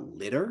talking about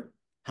litter,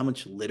 how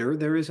much litter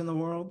there is in the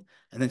world.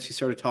 And then she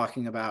started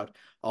talking about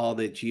all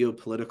the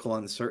geopolitical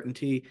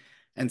uncertainty.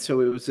 And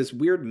so it was this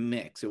weird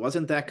mix. It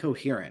wasn't that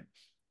coherent,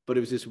 but it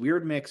was this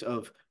weird mix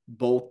of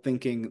both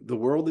thinking the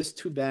world is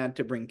too bad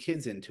to bring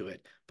kids into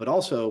it, but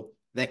also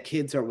that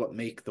kids are what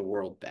make the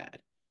world bad.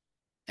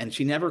 And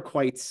she never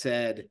quite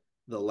said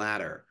the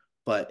latter,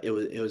 but it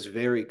was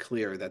very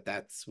clear that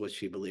that's what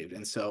she believed.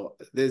 And so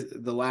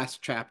the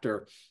last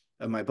chapter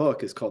of my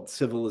book is called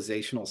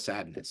Civilizational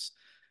Sadness.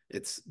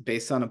 It's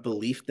based on a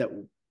belief that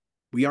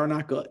we are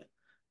not good,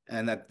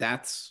 and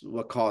that's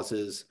what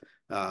causes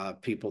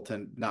people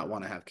to not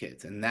want to have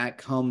kids, and that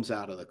comes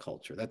out of the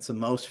culture. That's the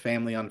most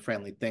family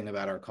unfriendly thing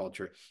about our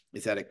culture,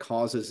 is that it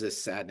causes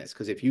this sadness.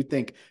 Because if you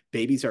think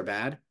babies are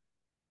bad,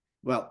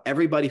 well,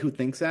 everybody who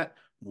thinks that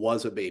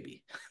was a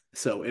baby,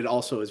 so it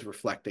also is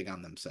reflecting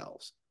on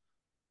themselves.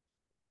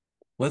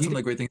 Well, Do that's you one of think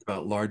the great things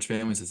about large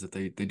families is that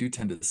they do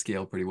tend to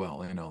scale pretty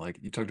well. Like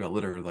you talked about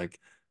litter, like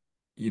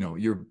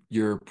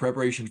your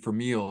preparation for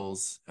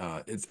meals,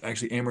 it's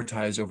actually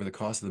amortized over the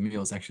cost of the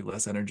meal. It's actually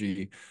less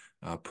energy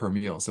per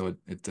meal, so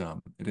it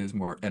is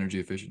more energy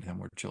efficient to have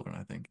more children,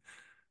 I think.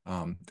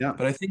 Yeah.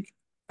 But I think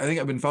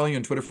I've been following you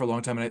on Twitter for a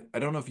long time, and I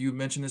don't know if you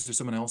mentioned this or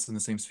someone else in the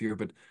same sphere,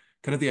 but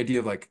kind of the idea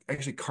of like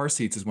actually car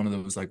seats is one of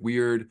those like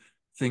weird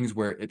things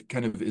where it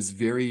kind of is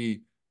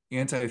very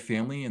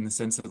anti-family in the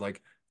sense that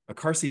like a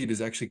car seat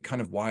is actually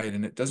kind of wide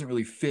and it doesn't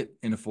really fit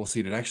in a full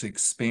seat. It actually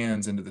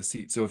expands into the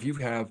seat. So if you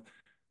have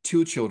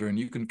two children,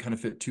 you can kind of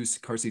fit two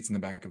car seats in the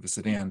back of a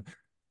sedan.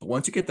 But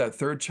once you get that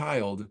third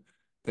child,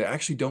 they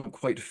actually don't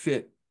quite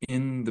fit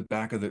in the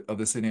back of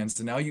the sedan.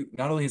 So now you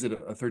not only is it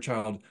a third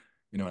child,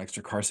 an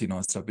extra car seat and all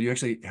that stuff, but you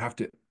actually have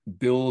to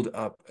build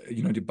up,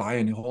 to buy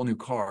a whole new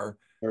car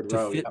Third to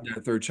row. fit Yeah.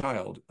 that third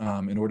child,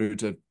 in order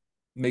to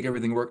make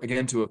everything work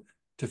again to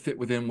fit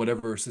within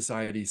whatever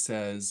society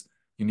says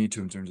you need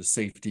to in terms of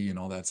safety and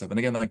all that stuff. And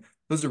again, like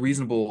those are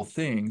reasonable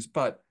things,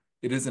 but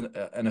it is an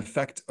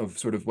effect of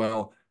sort of,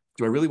 well,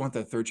 do I really want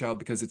that third child?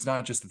 Because it's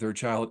not just the third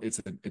child, it's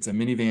a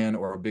minivan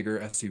or a bigger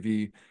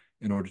SUV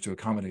in order to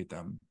accommodate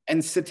them.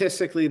 And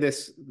statistically,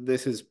 this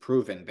is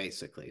proven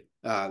basically.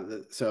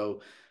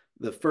 So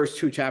the first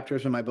two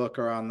chapters of my book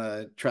are on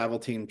the travel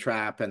team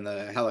trap and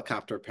the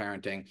helicopter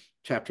parenting.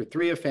 Chapter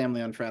 3 of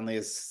Family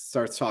Unfriendly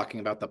starts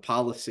talking about the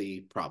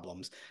policy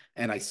problems.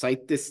 And I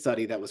cite this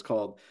study that was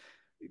called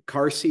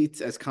Car Seats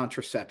as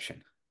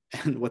Contraception.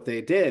 And what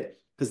they did,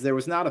 because there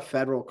was not a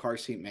federal car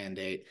seat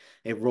mandate,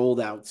 it rolled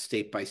out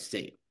state by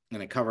state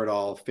and it covered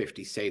all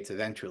 50 states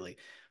eventually.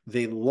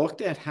 They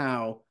looked at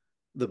how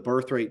the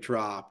birth rate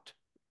dropped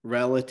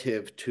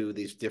relative to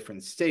these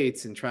different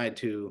states and tried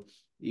to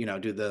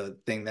do the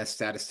thing that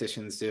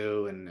statisticians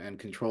do and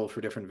control for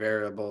different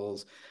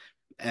variables.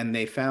 And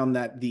they found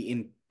that the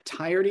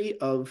entirety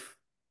of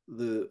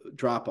the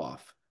drop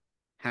off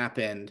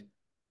happened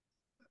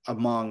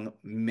among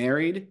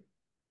married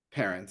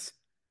parents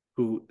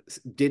who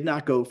did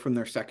not go from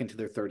their second to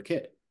their third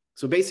kid.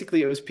 So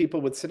basically, it was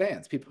people with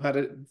sedans. People had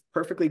a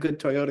perfectly good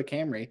Toyota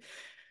Camry.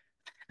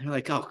 And they're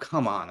like, oh,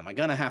 come on. Am I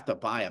going to have to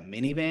buy a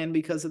minivan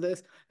because of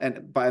this?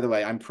 And by the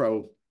way, I'm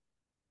pro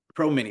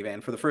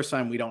minivan. For the first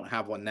time, we don't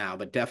have one now,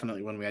 but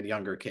definitely when we had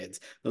younger kids,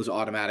 those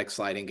automatic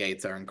sliding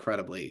gates are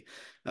incredibly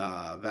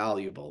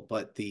valuable.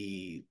 But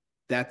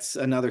that's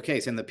another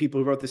case. And the people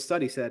who wrote the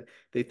study said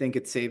they think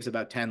it saves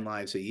about 10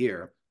 lives a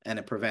year and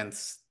it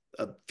prevents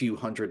a few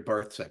hundred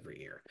births every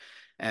year.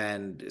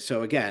 And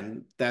so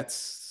again,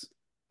 that's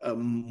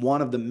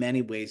one of the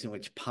many ways in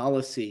which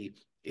policy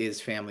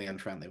is family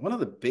unfriendly. One of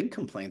the big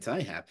complaints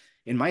I have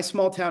in my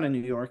small town in New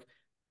York,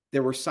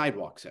 there were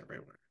sidewalks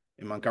everywhere.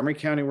 In Montgomery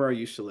County, where I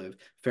used to live,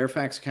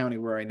 Fairfax County,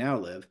 where I now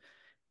live,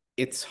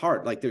 it's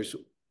hard. Like there's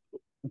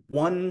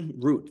one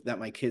route that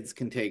my kids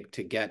can take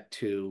to get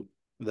to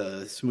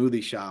the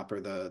smoothie shop or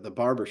the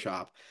barber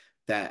shop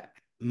that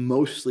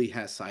mostly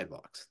has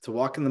sidewalks. To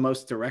walk in the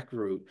most direct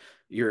route,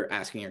 you're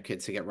asking your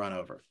kids to get run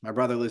over. My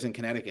brother lives in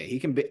Connecticut. He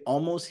can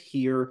almost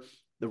hear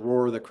the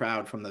roar of the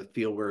crowd from the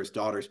field where his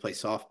daughters play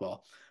softball.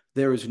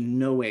 There is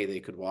no way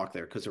they could walk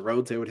there because the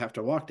roads they would have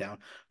to walk down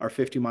are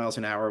 50 miles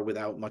an hour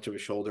without much of a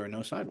shoulder and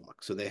no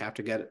sidewalk. So they have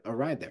to get a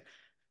ride there.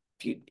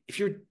 If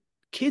your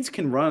kids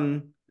can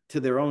run to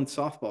their own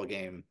softball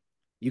game,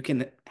 you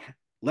can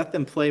let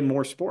them play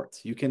more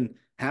sports. You can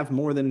have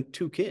more than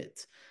two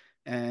kids.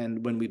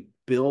 And when we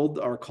build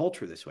our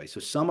culture this way, so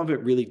some of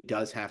it really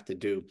does have to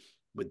do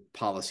with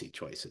policy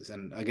choices.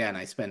 And again,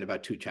 I spend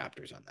about 2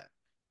 chapters on that.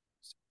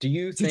 Do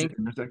you think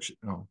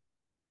Oh.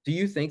 do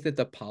you think that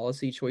the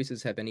policy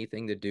choices have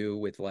anything to do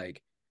with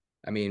like,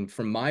 I mean,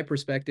 from my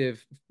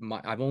perspective,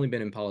 I've only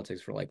been in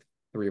politics for like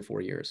 3 or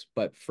 4 years,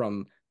 but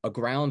from a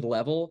ground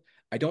level,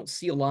 I don't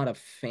see a lot of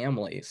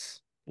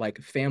families, like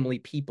family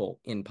people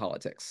in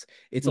politics.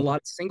 It's a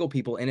lot of single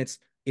people, and it's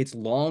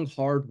long,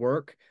 hard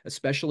work,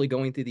 especially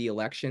going through the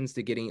elections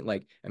to getting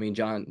like, I mean,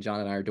 John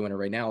and I are doing it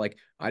right now. Like,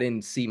 I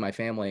didn't see my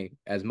family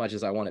as much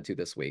as I wanted to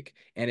this week.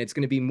 And it's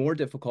going to be more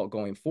difficult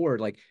going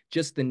forward. Like,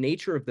 just the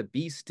nature of the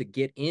beast to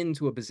get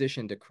into a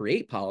position to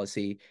create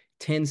policy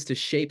tends to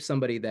shape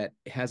somebody that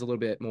has a little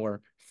bit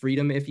more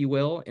freedom, if you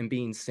will, and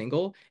being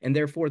single. And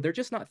therefore, they're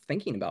just not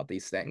thinking about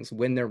these things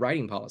when they're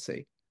writing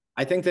policy.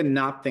 I think that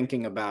not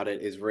thinking about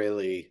it is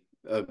really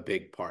a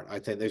big part. I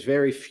think there's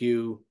very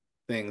few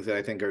things that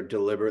I think are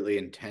deliberately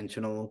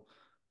intentional,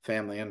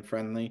 family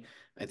unfriendly.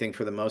 I think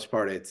for the most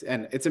part,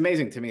 it's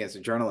amazing to me as a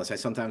journalist. I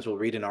sometimes will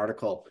read an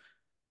article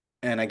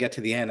and I get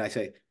to the end, I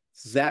say,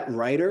 that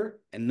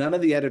writer and none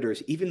of the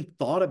editors even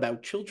thought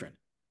about children.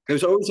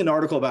 There's always an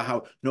article about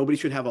how nobody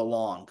should have a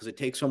lawn because it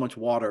takes so much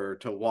water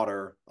to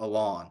water a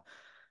lawn.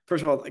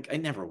 First of all, like I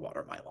never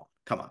water my lawn.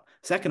 Come on.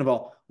 Second of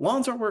all,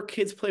 lawns are where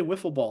kids play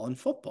wiffle ball and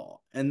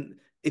football. And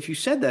if you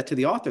said that to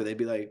the author, they'd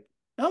be like,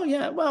 "Oh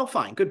yeah, well,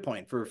 fine, good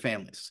point for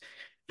families."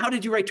 How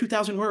did you write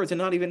 2,000 words and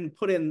not even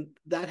put in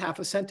that half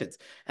a sentence?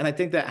 And I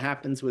think that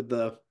happens with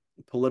the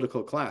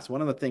political class.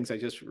 One of the things I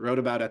just wrote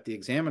about at the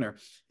Examiner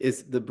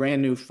is the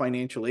brand new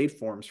financial aid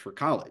forms for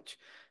college.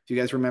 If you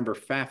guys remember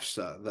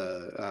FAFSA,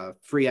 the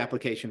free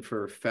application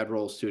for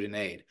federal student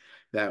aid,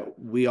 that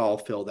we all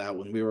filled out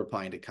when we were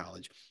applying to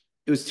college.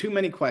 It was too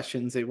many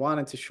questions. They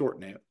wanted to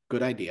shorten it.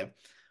 Good idea.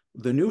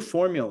 The new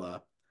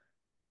formula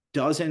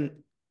doesn't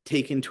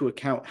take into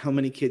account how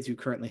many kids you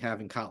currently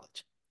have in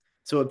college.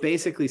 So it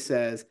basically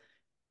says,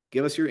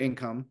 give us your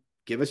income,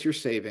 give us your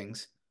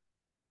savings.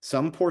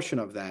 Some portion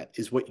of that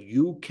is what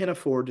you can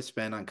afford to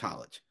spend on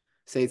college.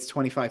 Say it's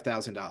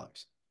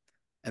 $25,000.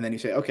 And then you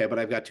say, okay, but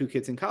I've got two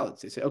kids in college.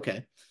 They say,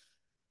 okay,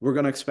 we're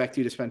going to expect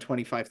you to spend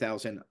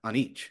 25,000 on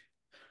each.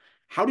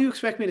 How do you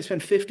expect me to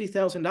spend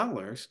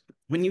 $50,000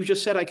 when you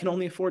just said I can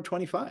only afford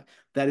 25?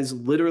 That is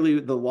literally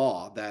the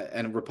law that,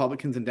 and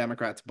Republicans and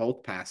Democrats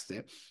both passed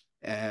it.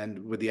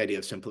 And with the idea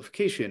of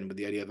simplification, with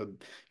the idea of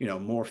a,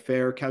 more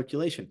fair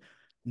calculation,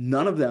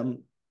 none of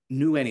them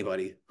knew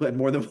anybody who had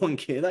more than one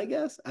kid, I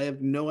guess. I have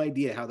no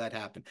idea how that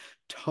happened.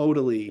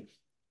 Totally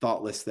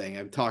thoughtless thing.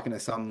 I'm talking to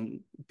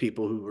some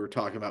people who were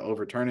talking about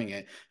overturning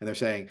it, and they're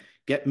saying,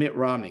 get Mitt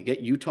Romney,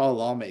 get Utah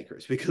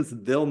lawmakers, because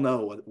they'll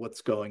know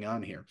what's going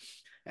on here.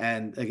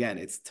 And again,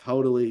 it's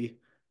totally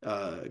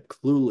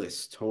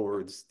clueless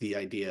towards the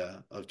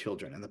idea of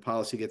children, and the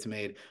policy gets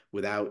made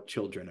without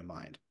children in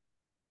mind.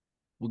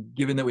 Well,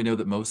 given that we know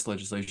that most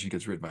legislation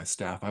gets written by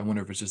staff, I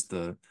wonder if it's just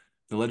the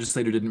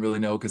legislator didn't really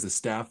know because the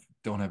staff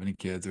don't have any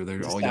kids, or they're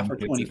The all staff young are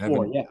kids that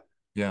 24, haven't, yeah.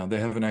 yeah, they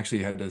haven't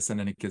actually had to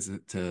send any kids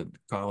to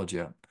college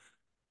yet.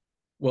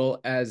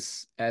 Well,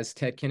 as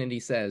Ted Kennedy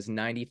says,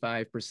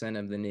 95%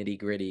 of the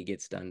nitty-gritty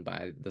gets done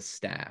by the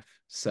staff.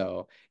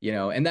 So,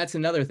 and that's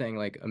another thing,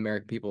 like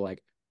American people,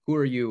 like, who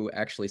are you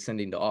actually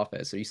sending to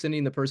office? Are you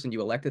sending the person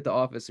you elected to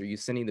office, or are you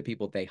sending the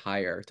people they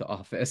hire to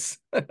office?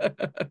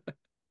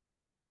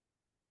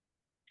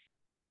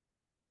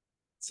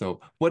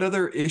 So, what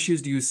other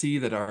issues do you see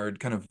that are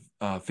kind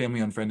of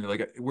family unfriendly?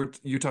 Like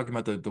you're talking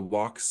about the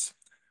walks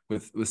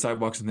with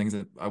sidewalks and things.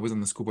 That I was on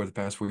the school board the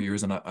past 4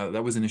 years, and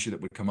that was an issue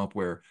that would come up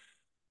where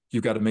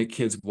you've got to make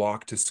kids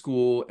walk to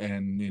school,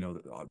 and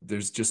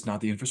there's just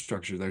not the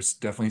infrastructure. There's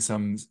definitely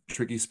some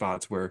tricky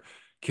spots where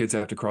kids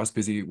have to cross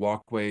busy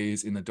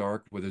walkways in the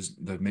dark where there's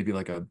maybe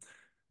like a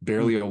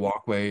barely a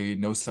walkway,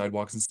 no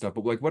sidewalks and stuff.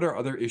 But like, what are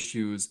other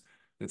issues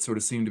that sort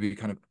of seem to be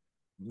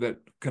that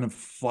kind of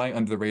fly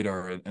under the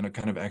radar and are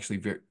kind of actually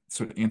very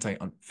sort of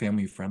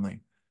anti-family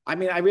friendly? I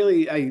mean,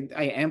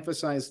 I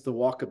emphasize the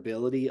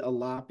walkability a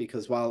lot,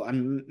 because while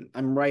I'm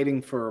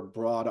writing for a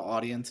broad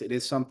audience, it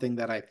is something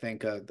that I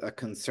think a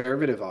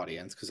conservative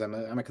audience, because I'm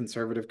a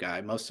conservative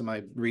guy. Most of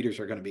my readers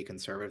are going to be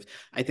conservative.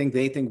 I think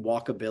they think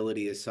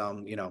walkability is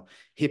some,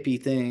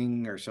 hippie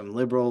thing, or some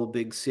liberal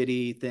big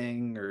city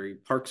thing, or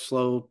Park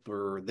Slope,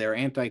 or they're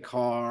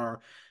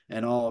anti-car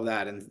and all of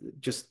that. And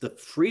just the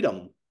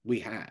freedom we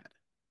had.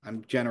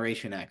 I'm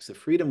Generation X. The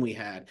freedom we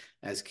had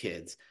as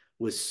kids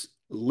was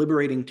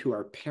liberating to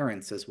our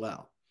parents as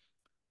well.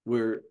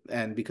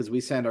 And because we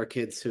send our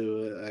kids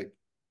to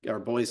our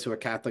boys to a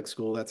Catholic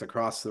school that's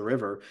across the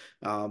river,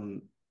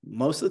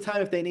 most of the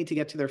time, if they need to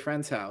get to their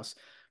friend's house,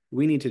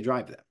 we need to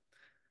drive them.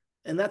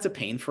 And that's a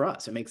pain for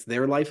us. It makes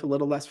their life a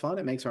little less fun.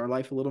 It makes our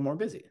life a little more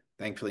busy.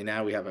 Thankfully,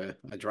 now we have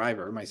a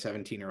driver, my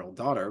 17-year-old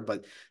daughter,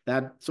 but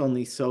that's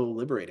only so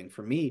liberating.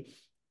 For me,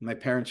 my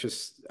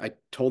parents I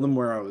told them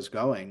where I was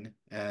going,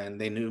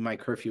 and they knew my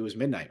curfew was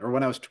midnight. Or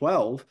when I was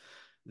 12,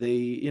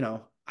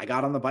 I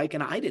got on the bike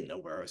and I didn't know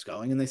where I was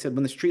going. And they said,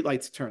 when the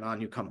streetlights turn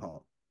on, you come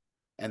home.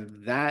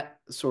 And that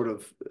sort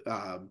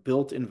of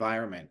built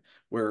environment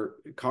where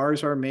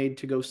cars are made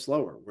to go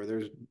slower, where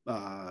there's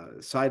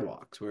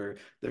sidewalks, where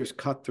there's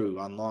cut through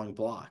on long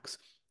blocks,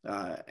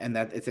 and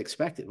that it's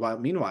expected.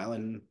 Meanwhile,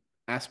 in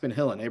Aspen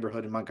Hill, a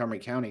neighborhood in Montgomery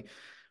County,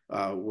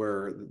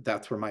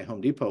 that's where my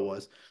Home Depot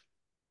was,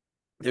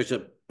 there's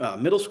a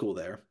middle school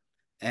there,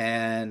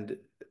 and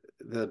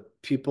the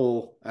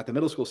people at the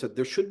middle school said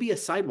there should be a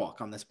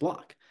sidewalk on this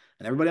block.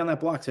 And everybody on that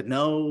block said,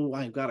 no,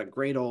 I've got a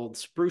great old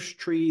spruce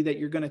tree that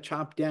you're going to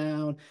chop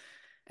down.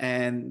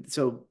 And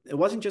so it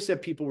wasn't just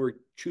that people were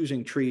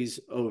choosing trees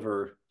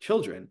over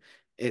children.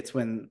 It's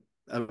when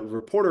a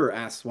reporter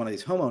asked one of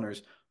these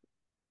homeowners,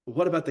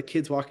 what about the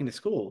kids walking to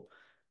school,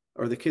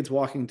 or the kids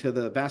walking to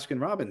the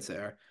Baskin Robbins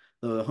there?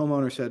 The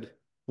homeowner said,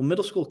 well,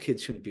 middle school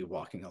kids shouldn't be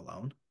walking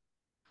alone.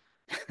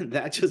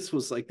 That just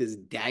was like this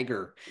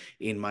dagger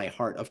in my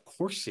heart. Of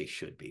course they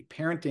should be.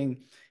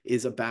 Parenting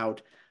is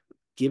about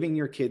giving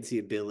your kids the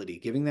ability,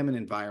 giving them an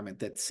environment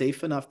that's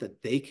safe enough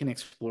that they can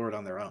explore it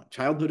on their own.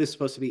 Childhood is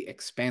supposed to be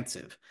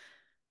expansive.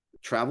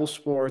 Travel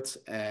sports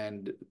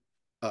and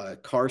a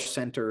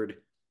car-centered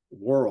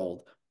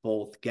world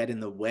both get in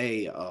the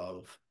way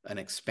of an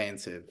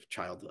expansive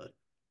childhood.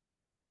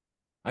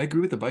 I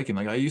agree with the biking.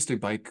 Like I used to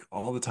bike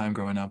all the time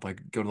growing up,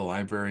 like go to the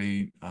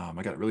library. I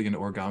got really into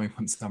origami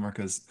one summer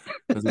because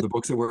of the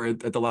books that were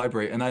at the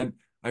library. And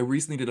I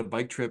recently did a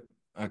bike trip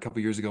a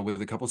couple years ago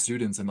with a couple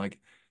students, and like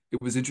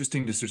it was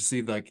interesting to sort of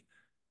see like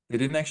they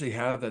didn't actually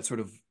have that sort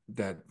of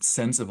that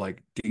sense of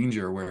like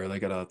danger where they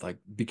gotta like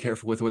be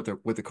careful with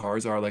what the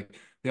cars are. Like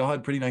they all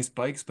had pretty nice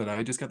bikes, but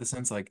I just got the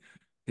sense like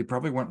they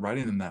probably weren't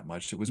riding them that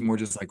much. It was more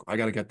just like I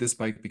gotta get this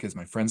bike because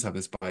my friends have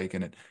this bike,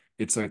 and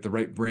it's like the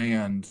right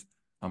brand,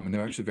 And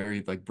they're actually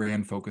very like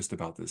brand focused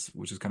about this,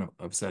 which is kind of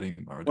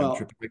upsetting. Or down the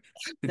trip, Well,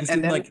 they just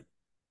and didn't then like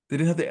they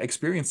didn't have the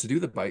experience to do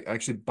the bike,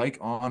 actually bike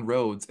on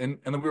roads. And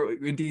then we were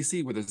in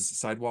DC where there's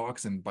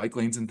sidewalks and bike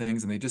lanes and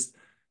things, and they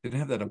didn't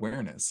have that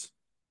awareness.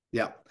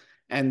 yeah.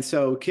 And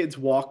so kids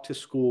walk to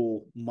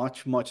school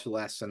much, much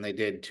less than they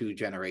did 2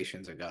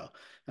 generations ago.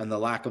 And the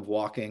lack of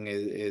walking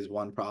is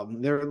one problem.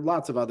 There are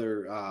lots of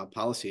other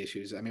policy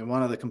issues. I mean,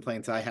 one of the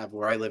complaints I have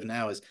where I live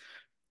now is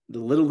the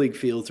Little League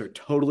fields are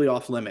totally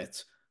off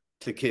limits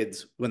to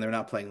kids when they're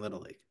not playing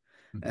Little League.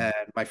 Mhm.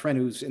 And my friend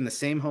who's in the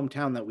same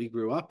hometown that we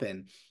grew up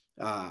in,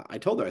 I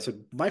told her, I said,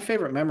 my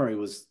favorite memory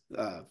was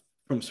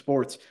from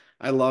sports.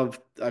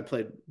 I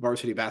played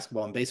varsity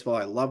basketball and baseball.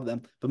 I love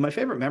them. But my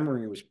favorite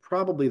memory was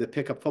probably the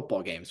pickup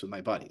football games with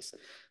my buddies,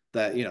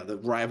 that, the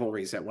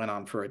rivalries that went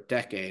on for a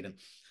decade. And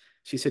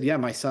she said, yeah,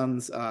 my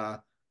sons,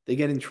 they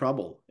get in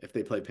trouble if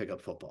they play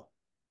pickup football.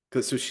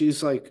 Because so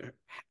she's like,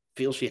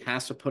 feels she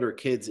has to put her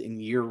kids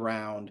in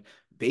year-round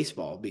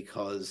baseball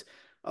because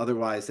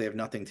otherwise they have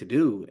nothing to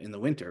do in the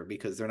winter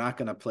because they're not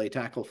going to play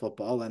tackle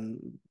football.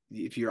 And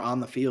if you're on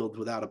the field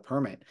without a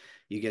permit,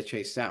 you get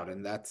chased out.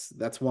 And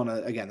that's one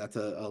of, again, that's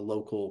a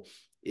local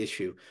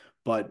issue.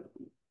 But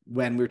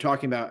when we're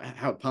talking about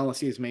how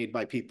policy is made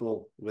by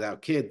people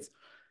without kids,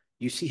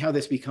 you see how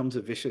this becomes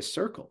a vicious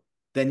circle.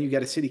 Then you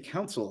get a city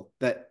council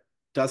that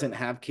doesn't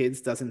have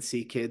kids, doesn't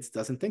see kids,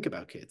 doesn't think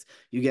about kids.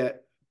 You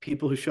get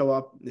people who show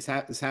up. This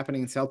is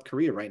happening in South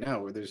Korea right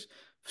now, where there's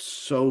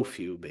so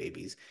few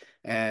babies,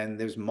 and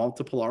there's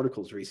multiple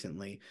articles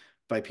recently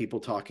by people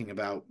talking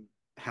about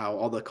how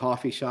all the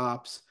coffee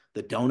shops,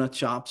 the donut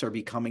shops are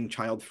becoming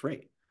child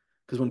free.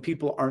 Because when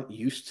people aren't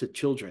used to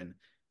children,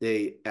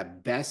 they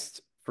at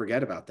best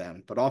forget about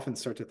them, but often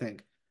start to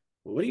think,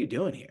 well, what are you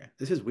doing here?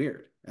 This is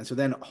weird. And so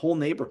then whole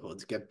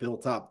neighborhoods get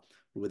built up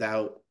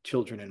without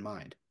children in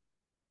mind.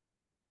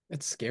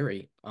 It's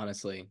scary,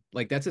 honestly.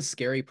 Like that's a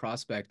scary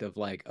prospect of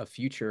like a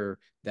future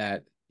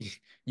that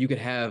you could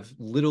have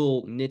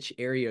little niche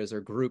areas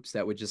or groups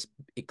that would just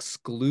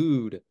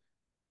exclude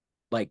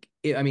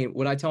I mean,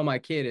 what I tell my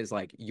kid is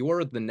like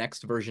you're the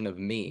next version of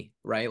me,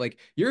 right? Like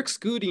you're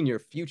excluding your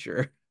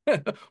future.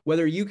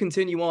 Whether you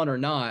continue on or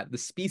not, the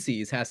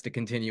species has to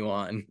continue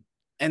on.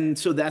 And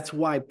so that's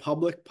why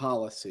public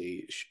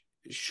policy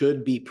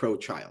should be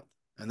pro-child.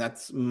 And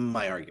that's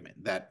my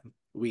argument that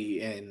we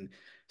in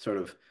sort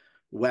of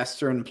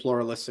Western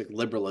pluralistic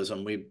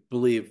liberalism, we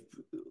believe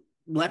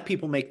let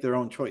people make their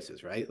own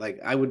choices, right? Like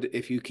I would,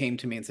 if you came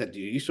to me and said,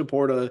 do you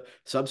support a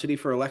subsidy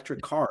for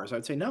electric cars? I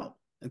would say no.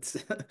 It's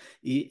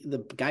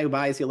the guy who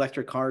buys the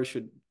electric cars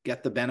should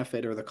get the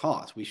benefit or the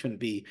cost.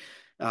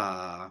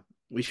 Uh,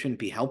 we shouldn't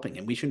be helping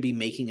him. We shouldn't be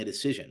making a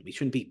decision. We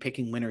shouldn't be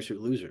picking winners or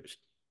losers.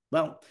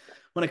 Well,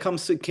 when it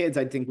comes to kids,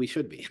 I think we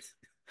should be.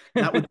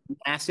 Not with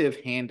massive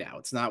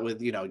handouts, not with,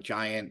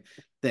 giant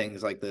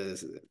things like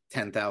the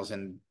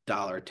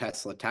 $10,000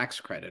 Tesla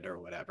tax credit or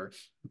whatever,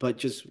 but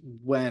just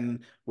when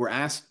we're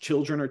asked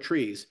children or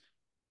trees,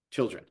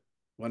 children.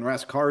 When we're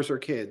asked cars or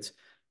kids,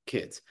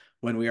 kids.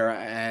 When we are,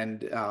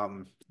 and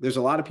there's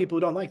a lot of people who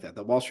don't like that.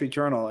 The Wall Street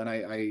Journal, and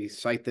I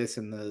cite this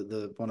in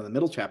the one of the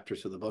middle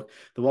chapters of the book.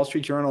 The Wall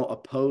Street Journal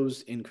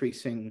opposed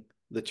increasing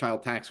the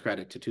child tax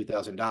credit to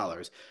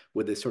 $2,000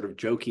 with this sort of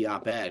jokey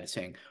op-ed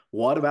saying,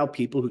 "What about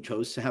people who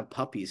chose to have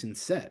puppies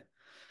instead?"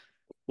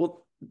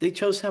 Well, they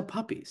chose to have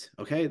puppies.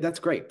 Okay, that's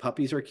great.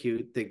 Puppies are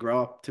cute. They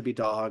grow up to be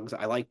dogs.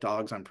 I like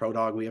dogs. I'm pro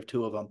dog. We have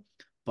 2 of them,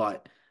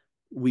 but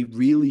we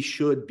really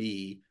should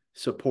be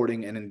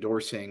supporting and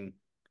endorsing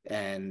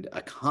and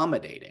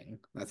accommodating.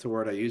 That's the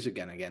word I use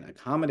again,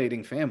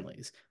 accommodating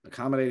families,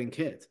 accommodating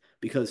kids,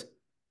 because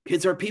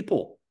kids are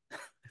people.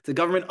 It's a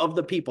government of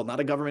the people, not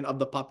a government of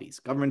the puppies,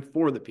 government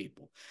for the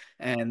people.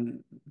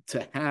 And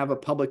to have a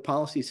public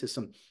policy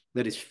system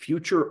that is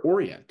future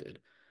oriented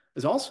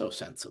is also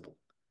sensible.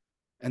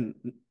 And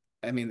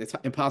I mean, it's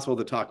impossible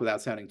to talk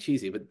without sounding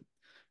cheesy, but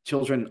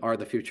children are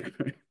the future.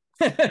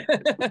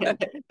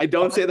 I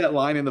don't say that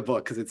line in the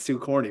book because it's too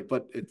corny,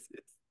 but it's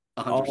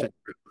all 100%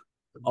 true.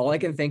 all I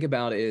can think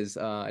about is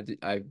I'm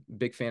a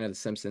big fan of The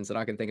Simpsons, and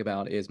I can think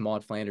about is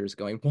Maud Flanders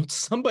going, "Won't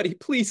somebody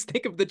please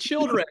think of the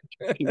children?"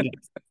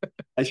 Yes.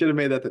 I should have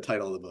made that the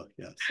title of the book.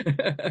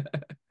 Yes.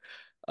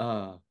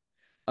 uh,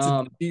 So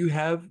um, do you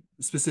have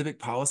specific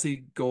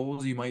policy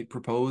goals you might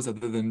propose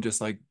other than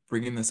just like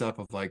bringing this up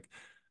of like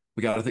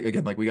we got to think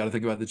again, like we got to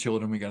think about the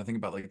children, we got to think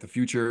about like the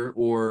future,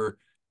 or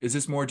is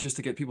this more just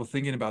to get people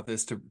thinking about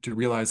this to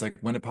realize like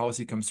when a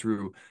policy comes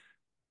through,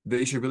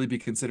 they should really be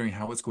considering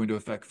how it's going to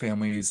affect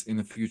families in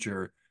the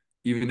future,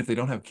 even if they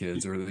don't have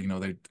kids or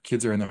their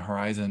kids are in the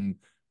horizon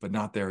but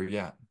not there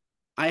yet.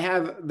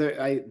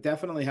 I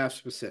definitely have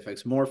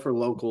specifics, more for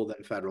local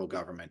than federal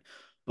government.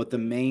 But the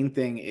main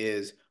thing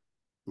is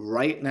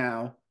right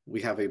now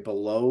we have a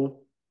below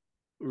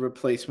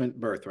replacement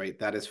birth rate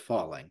that is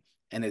falling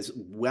and is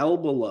well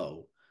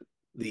below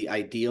the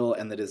ideal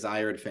and the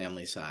desired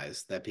family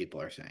size that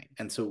people are saying.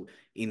 And so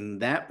in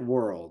that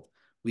world,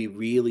 we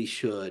really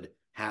should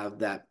have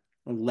that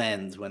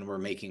lens when we're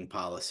making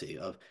policy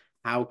of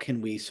how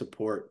can we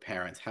support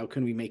parents? How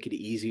can we make it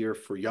easier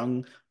for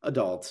young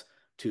adults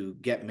to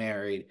get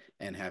married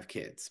and have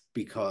kids?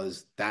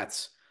 Because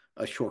that's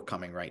a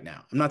shortcoming right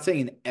now. I'm not saying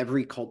in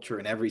every culture,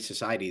 in every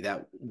society,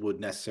 that would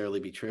necessarily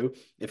be true.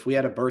 If we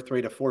had a birth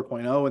rate of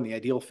 4.0 and the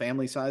ideal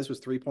family size was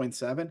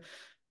 3.7,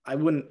 I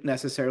wouldn't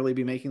necessarily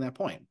be making that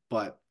point.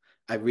 But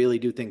I really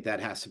do think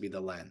that has to be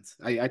the lens.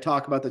 I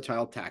talk about the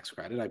child tax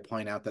credit. I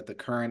point out that the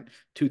current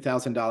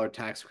 $2,000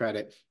 tax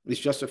credit is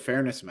just a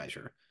fairness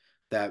measure,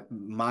 that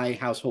my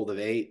household of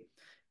eight,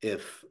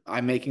 if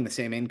I'm making the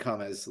same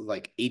income as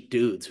like eight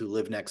dudes who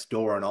live next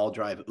door and all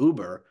drive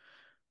Uber,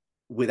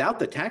 without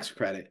the tax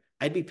credit,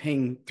 I'd be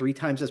paying 3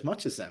 times as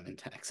much as them in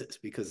taxes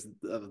because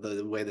of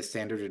the way the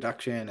standard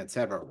deduction, et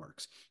cetera,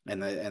 works,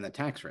 and the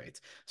tax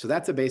rates. So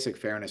that's a basic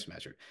fairness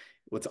measure.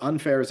 What's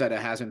unfair is that it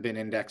hasn't been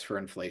indexed for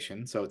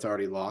inflation, so it's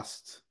already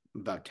lost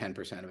about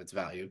 10% of its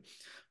value.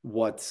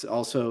 What's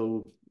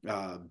also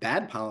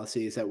bad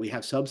policy is that we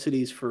have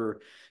subsidies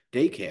for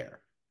daycare.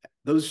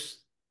 Those,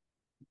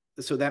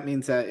 so that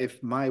means that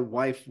if my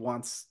wife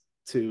wants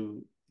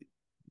to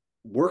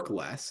work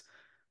less,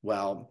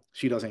 well,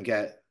 she doesn't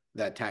get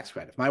that tax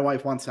credit. If my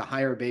wife wants to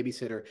hire a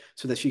babysitter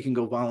so that she can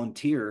go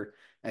volunteer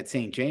at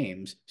St.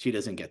 James, she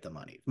doesn't get the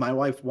money. If my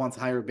wife wants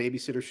to hire a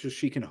babysitter so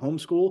she can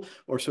homeschool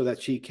or so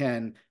that she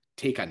can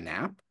take a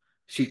nap,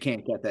 she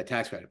can't get that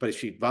tax credit. But if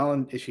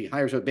she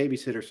hires a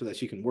babysitter so that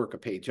she can work a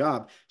paid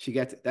job, she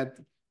gets that.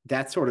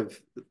 That's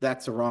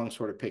the wrong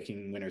sort of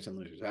picking winners and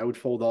losers. I would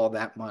fold all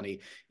that money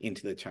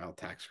into the child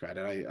tax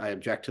credit. I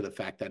object to the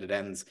fact that it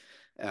ends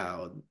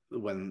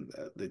when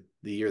the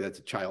year that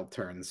the child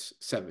turns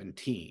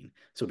 17.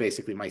 So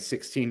basically my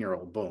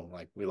 16-year-old, boom,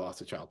 like we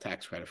lost a child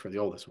tax credit for the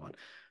oldest one.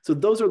 So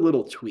those are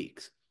little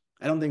tweaks.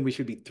 I don't think we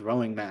should be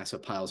throwing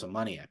massive piles of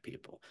money at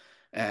people.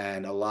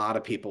 And a lot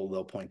of people,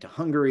 they'll point to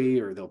Hungary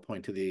or they'll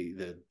point to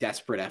the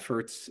desperate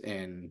efforts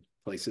in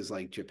places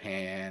like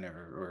Japan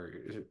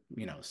or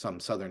some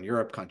Southern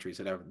Europe countries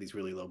that have these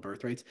really low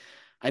birth rates.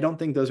 I don't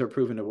think those are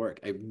proven to work.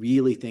 I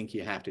really think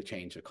you have to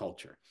change the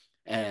culture.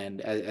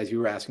 And as you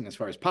were asking, as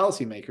far as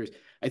policymakers,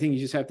 I think you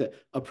just have to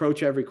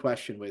approach every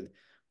question with,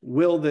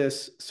 will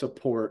this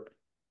support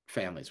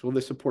families? Will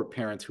this support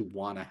parents who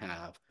want to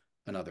have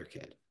another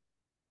kid?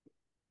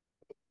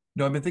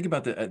 No, I've been thinking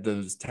about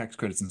those tax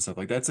credits and stuff.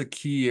 Like that's a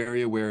key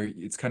area where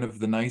it's kind of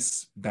the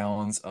nice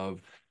balance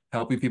of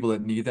helping people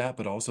that need that,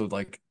 but also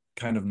like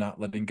kind of not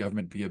letting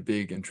government be a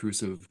big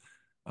intrusive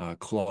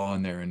claw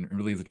in there and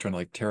really trying to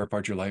like tear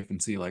apart your life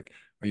and see like,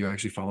 are you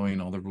actually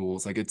following all the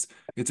rules? Like it's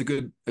a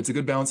good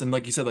balance. And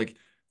like you said, like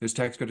there's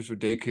tax credits for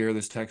daycare,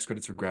 there's tax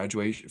credits for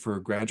graduation for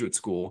graduate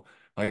school.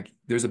 Like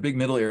there's a big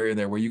middle area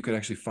there where you could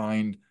actually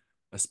find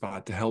a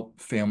spot to help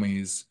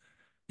families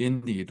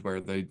in need where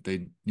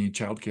they need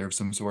childcare of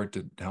some sort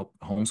to help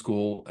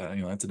homeschool.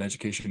 That's an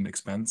education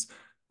expense.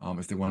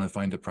 If they want to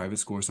find a private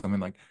school or something,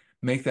 like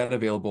make that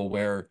available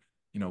where,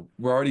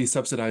 we're already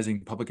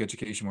subsidizing public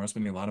education. We're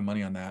spending a lot of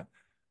money on that.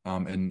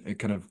 And it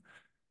kind of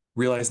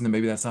realizing that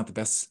maybe that's not the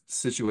best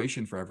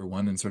situation for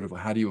everyone, and sort of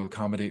how do you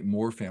accommodate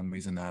more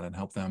families in that and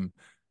help them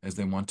as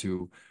they want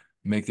to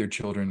make their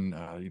children,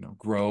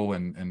 grow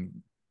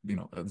and,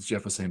 as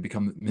Jeff was saying,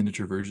 become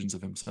miniature versions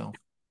of himself.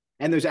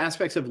 And there's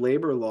aspects of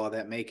labor law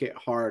that make it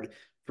hard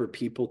for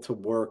people to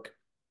work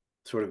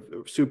sort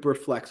of super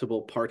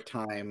flexible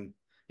part-time.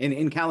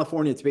 In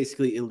California, it's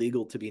basically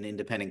illegal to be an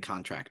independent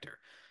contractor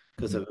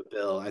because Mhm. of a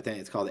bill. I think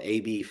it's called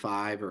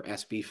AB5 or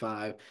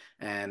SB5,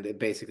 and it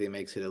basically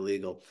makes it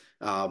illegal.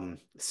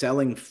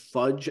 Selling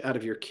fudge out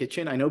of your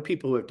kitchen. I know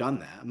people who have done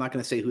that. I'm not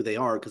going to say who they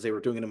are because they were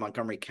doing it in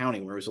Montgomery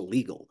County where it was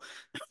illegal,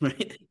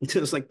 right? It's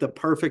just like the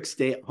perfect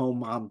stay-at-home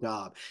mom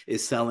job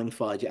is selling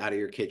fudge out of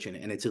your kitchen,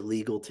 and it's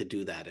illegal to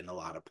do that in a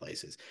lot of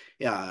places.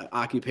 Yeah,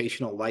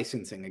 occupational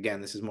licensing. Again,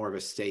 this is more of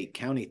a state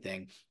county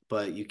thing,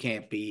 but you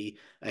can't be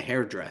a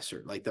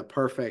hairdresser, like the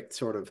perfect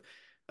sort of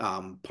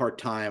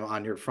part-time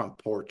on your front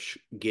porch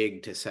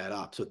gig to set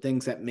up. So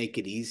things that make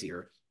it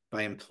easier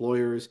by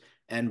employers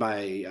and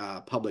by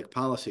public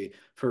policy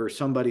for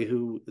somebody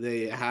who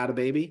they had a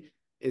baby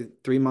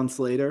 3 months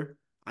later.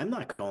 I'm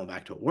not going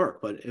back to work,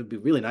 but it would be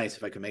really nice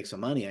if I could make some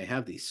money. I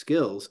have these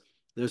skills.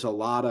 There's a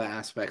lot of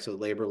aspects of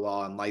labor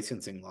law and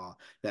licensing law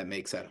that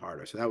makes that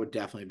harder. So that would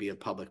definitely be a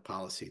public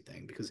policy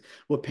thing because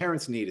what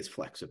parents need is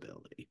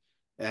flexibility.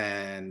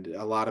 And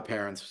a lot of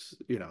parents,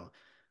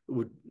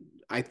 would,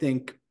 I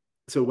think,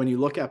 so when you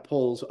look at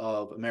polls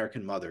of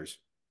American mothers,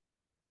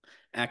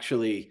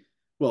 actually,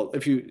 well,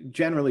 if you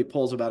generally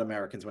polls about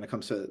Americans when it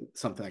comes to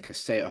something like a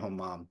stay-at-home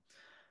mom,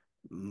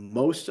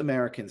 most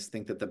Americans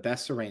think that the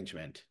best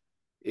arrangement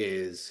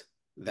is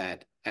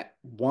that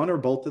one or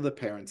both of the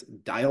parents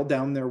dial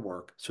down their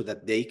work so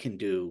that they can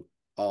do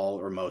all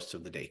or most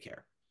of the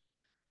daycare.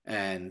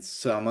 And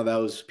some of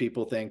those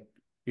people think,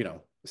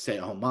 stay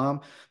at home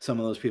mom. Some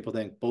of those people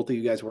think both of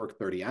you guys work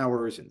 30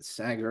 hours and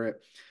stagger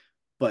it.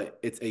 But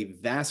it's a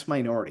vast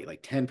minority,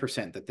 like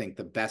 10%, that think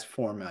the best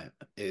format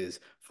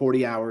is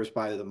 40 hours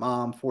by the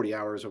mom, 40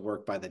 hours of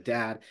work by the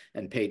dad,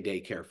 and paid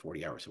daycare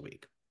 40 hours a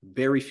week.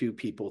 Very few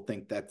people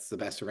think that's the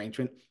best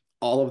arrangement.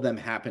 all of them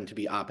happen to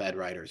be op-ed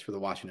writers for the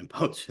Washington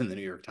Post and the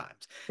New York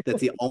Times.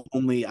 That's the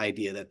only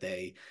idea that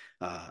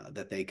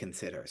they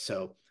consider.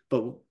 So,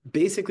 but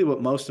basically,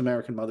 what most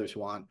American mothers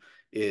want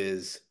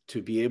is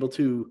to be able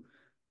to,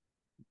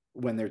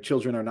 when their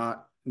children are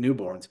not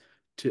newborns,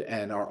 to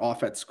and are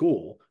off at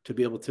school, to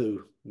be able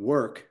to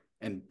work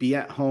and be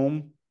at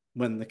home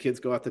when the kids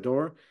go out the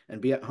door,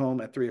 and be at home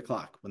at 3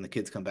 o'clock when the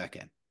kids come back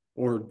in,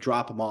 or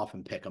drop them off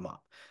and pick them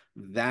up.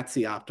 That's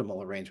the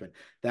optimal arrangement.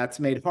 That's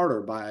made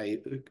harder by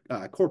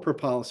corporate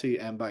policy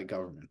and by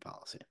government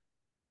policy.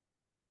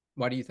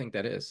 Why do you think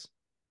that is?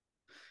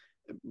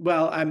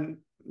 Well,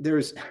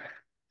 there's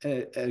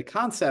a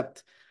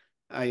concept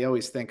I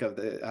always think of.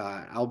 The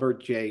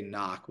Albert J.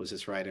 Nock was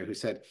this writer who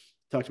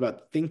talked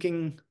about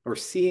thinking or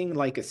seeing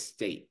like a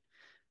state,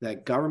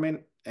 that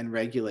government and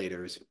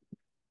regulators,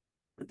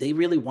 they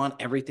really want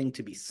everything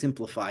to be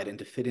simplified and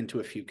to fit into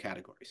a few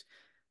categories.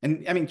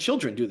 And I mean,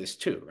 children do this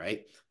too,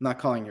 right? I'm not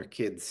calling your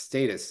kids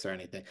statists or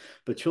anything,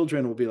 but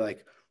children will be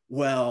like,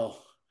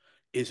 well,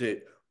 is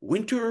it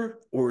winter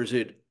or is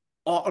it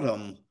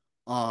autumn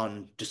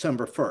on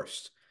December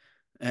 1st?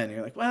 And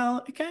you're like,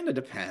 well, it kind of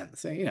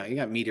depends. You know, you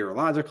got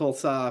meteorological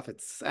stuff.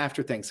 It's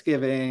after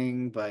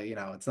Thanksgiving, but you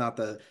know, it's not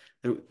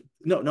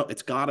no,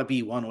 it's got to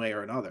be one way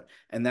or another.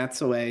 And that's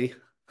the way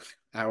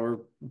our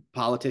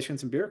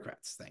politicians and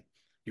bureaucrats think.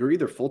 You're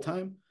either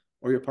full-time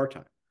or you're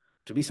part-time.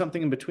 To be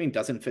something in between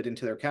doesn't fit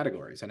into their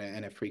categories, and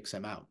it freaks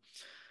them out.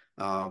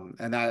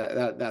 And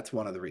that's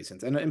one of the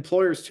reasons. And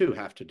employers too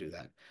have to do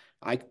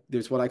that.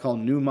 There's what I call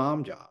new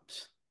mom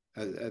jobs.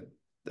 At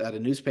a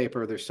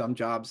newspaper, there's some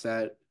jobs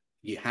that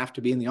you have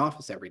to be in the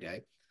office every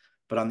day.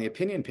 But on the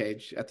opinion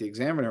page at the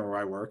Examiner where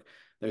I work,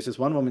 there's this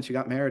one woman, she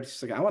got married.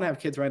 She's like, I want to have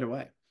kids right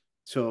away.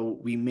 So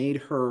we made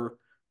her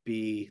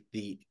be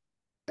the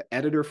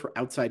editor for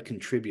outside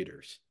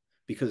contributors,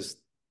 because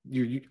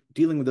you're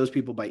dealing with those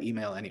people by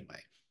email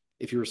anyway.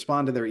 If you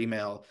respond to their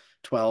email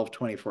 12,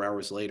 24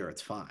 hours later,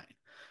 it's fine.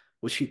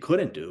 What she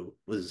couldn't do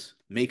was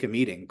make a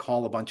meeting,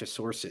 call a bunch of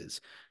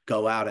sources,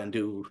 go out and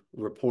do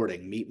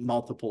reporting, meet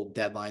multiple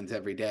deadlines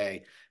every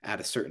day at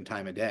a certain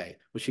time of day.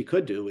 What she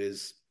could do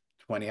is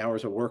 20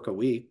 hours of work a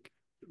week,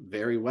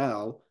 very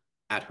well,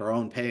 at her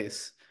own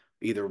pace,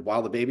 either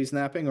while the baby's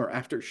napping or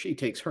after she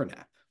takes her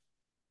nap.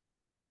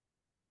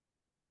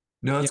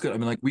 No, Yeah. that's good. I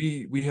mean, like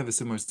we have a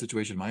similar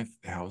situation in my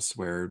house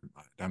where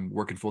I'm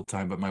working full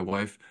time, but my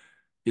wife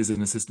is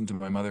an assistant to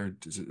my mother,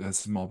 a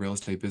small real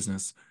estate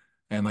business,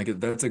 and like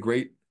that's a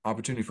great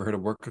opportunity for her to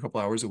work a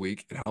couple hours a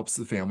week. It helps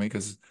the family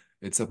because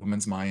it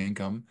supplements my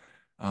income,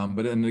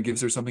 but then it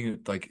gives her something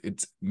like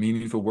it's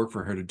meaningful work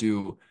for her to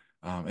do,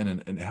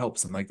 and it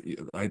helps. And like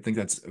I think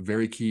that's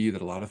very key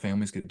that a lot of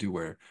families could do,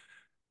 where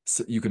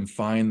you can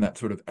find that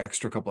sort of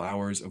extra couple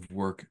hours of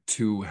work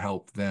to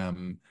help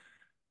them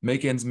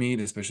make ends meet,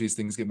 especially as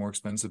things get more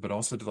expensive, but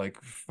also to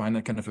like find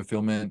that kind of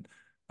fulfillment,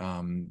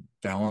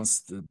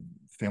 balance the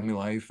family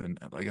life. And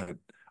like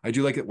I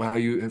do like it how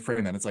you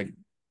frame that. It's like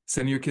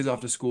sending your kids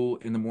off to school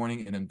in the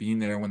morning and then being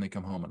there when they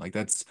come home. And like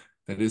that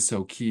is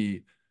so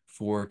key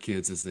for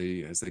kids as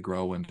they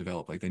grow and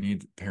develop. Like they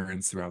need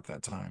parents throughout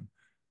that time.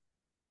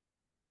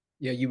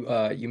 Yeah,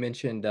 you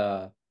mentioned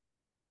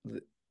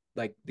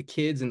like the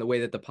kids and the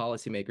way that the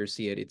policymakers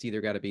see it. It's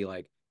either got to be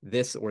like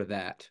this or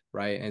that,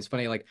 right? And it's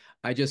funny, like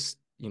I just,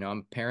 I'm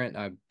a parent.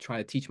 I'm trying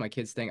to teach my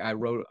kids thing.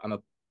 I'm a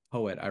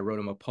poet. I wrote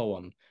them a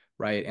poem,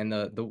 right? And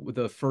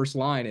the first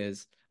line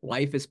is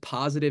life is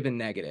positive and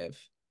negative,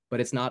 but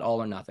it's not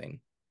all or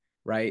nothing,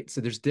 right? So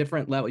there's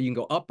different level. You can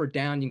go up or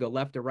down, you can go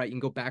left or right, you can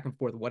go back and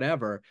forth,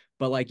 whatever.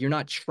 But like you're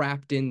not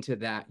trapped into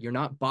that. You're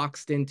not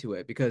boxed into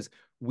it, because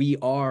we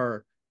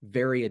are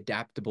very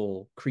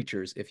adaptable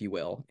creatures, if you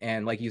will.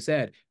 And like you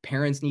said,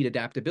 parents need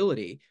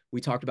adaptability.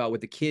 We talked about with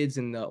the kids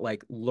and the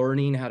like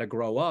learning how to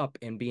grow up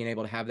and being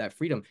able to have that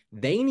freedom.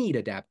 They need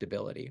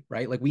adaptability,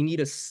 right? Like we need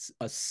a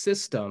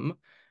system.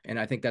 And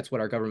I think that's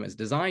what our government is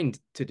designed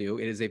to do.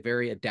 It is a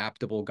very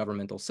adaptable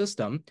governmental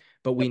system,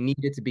 but we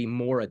need it to be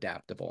more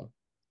adaptable.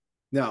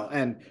 No,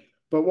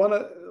 but one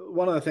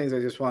of the things I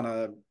just want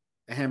to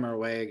hammer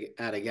away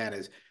at again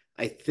is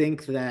I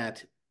think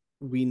that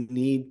we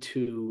need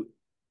to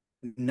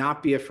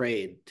not be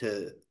afraid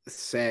to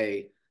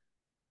say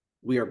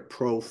we are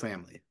pro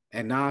family,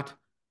 and not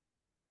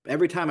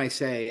every time I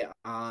say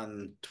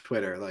on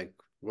Twitter, like,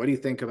 what do you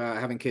think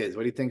about having kids?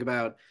 What do you think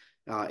about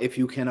if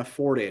you can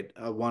afford it,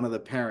 one of the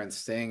parents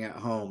staying at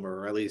home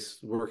or at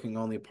least working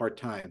only part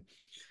time?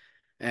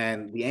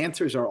 And the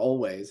answers are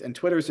always, and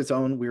Twitter's its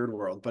own weird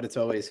world, but it's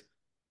always,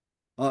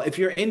 well, if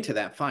you're into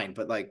that, fine.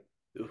 But like,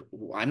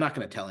 I'm not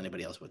going to tell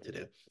anybody else what to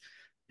do.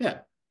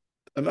 Yeah,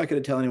 I'm not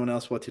going to tell anyone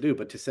else what to do,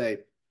 but to say,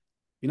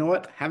 you know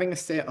what, having a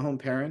stay-at-home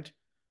parent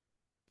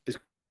is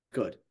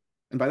good.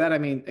 And by that, I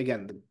mean,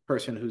 again, the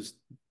person who's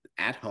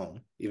at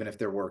home, even if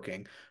they're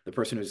working, the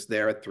person who's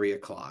there at 3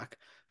 o'clock,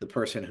 the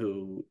person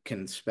who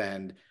can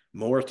spend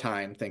more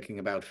time thinking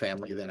about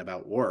family than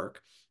about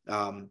work,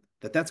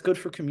 that's good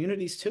for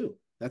communities too.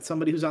 That's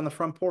somebody who's on the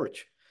front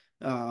porch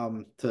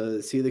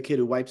to see the kid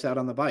who wipes out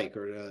on the bike.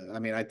 Or, I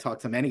mean, I talk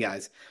to many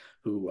guys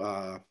who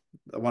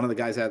one of the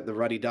guys at the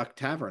Ruddy Duck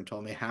Tavern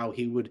told me how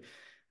he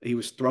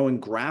was throwing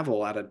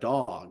gravel at a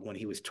dog when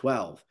he was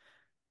 12,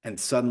 and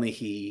suddenly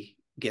he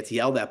gets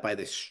yelled at by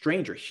this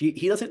stranger.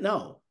 He doesn't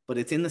know, but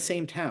it's in the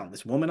same town,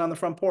 this woman on the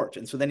front porch.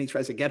 And so then he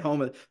tries to get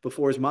home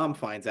before his mom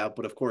finds out.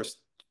 But of course,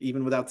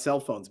 even without cell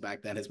phones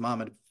back then, his mom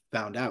had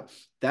found out.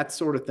 That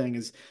sort of thing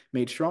is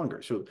made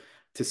stronger. So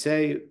to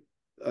say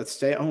a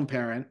stay-at-home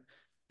parent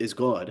is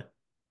good.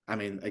 I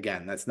mean,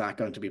 again, that's not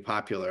going to be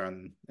popular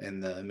in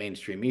the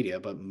mainstream media,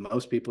 but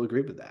most people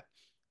agree with that.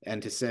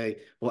 And to say,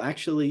 well,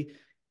 actually,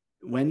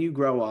 when you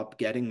grow up,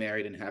 getting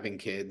married and having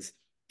kids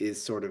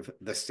is sort of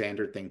the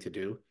standard thing to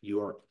do.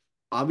 You are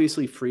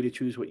obviously free to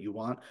choose what you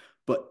want,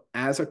 but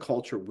as a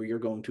culture, we are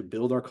going to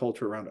build our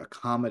culture around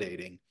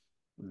accommodating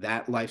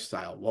that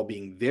lifestyle while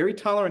being very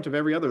tolerant of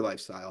every other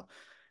lifestyle.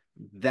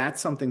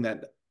 That's something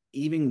that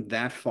even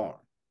that far,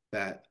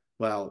 that,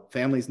 well,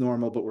 family's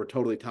normal, but we're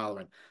totally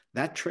tolerant,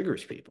 that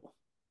triggers people.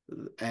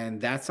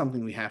 And that's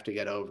something we have to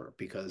get over,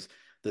 because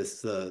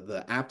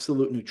the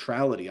absolute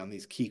neutrality on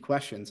these key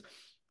questions,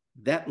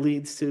 that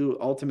leads to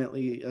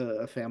ultimately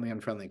a family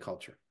unfriendly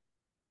culture.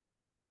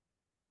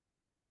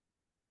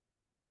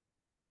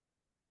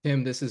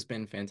 Tim, this has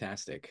been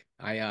fantastic.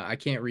 I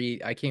can't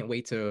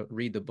wait to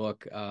read the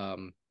book.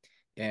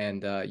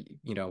 And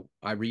you know,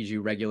 I read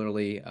you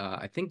regularly.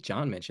 I think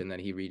John mentioned that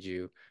he reads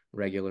you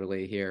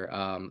regularly here,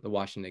 the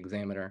Washington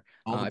Examiner.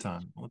 All the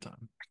time, all the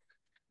time.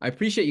 I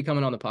appreciate you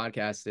coming on the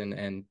podcast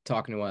and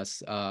talking to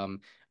us.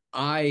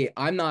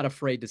 I'm not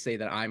afraid to say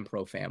that I'm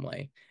pro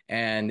family,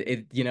 and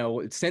it, you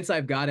know, since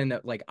I've got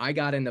into, like, I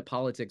got into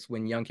politics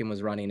when Youngkin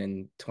was running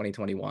in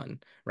 2021,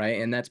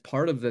 right? And that's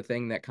part of the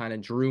thing that kind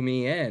of drew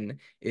me in,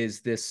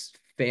 is this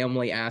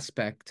family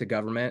aspect to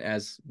government,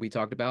 as we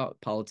talked about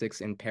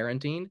politics and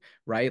parenting,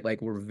 right?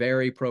 Like, we're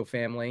very pro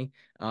family.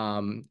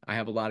 I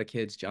have a lot of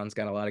kids. John's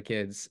got a lot of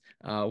kids.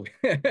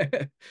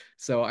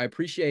 So I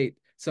appreciate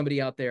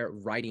somebody out there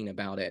writing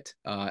about it.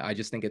 I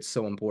just think it's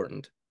so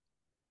important.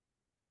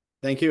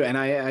 Thank you. And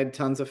I had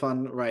tons of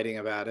fun writing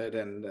about it.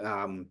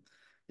 And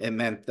it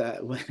meant that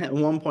at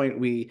one point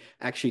we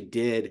actually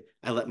did,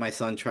 I let my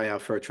son try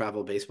out for a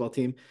travel baseball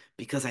team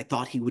because I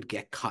thought he would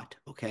get cut.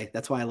 Okay.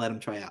 That's why I let him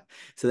try out.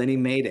 So then he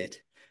made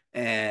it.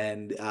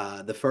 And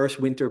the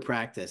first winter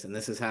practice, and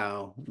this is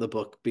how the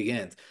book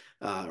begins,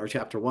 or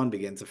chapter one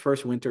begins, the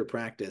first winter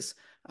practice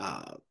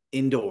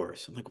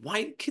indoors. I'm like,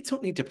 why? Kids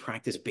don't need to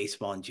practice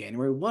baseball in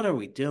January. What are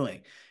we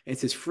doing?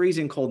 It's this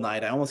freezing cold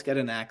night. I almost get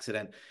in an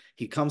accident.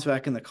 He comes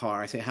back in the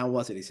car. I say, how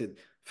was it? He said,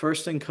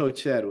 first thing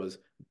coach said was,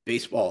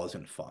 baseball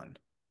isn't fun.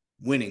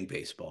 Winning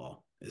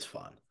baseball is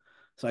fun.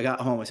 So I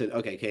got home. I said,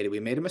 okay, Katie, we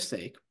made a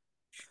mistake.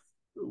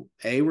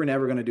 A, we're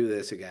never going to do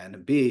this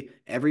again. B,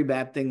 every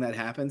bad thing that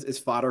happens is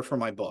fodder for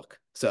my book.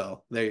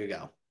 So there you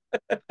go.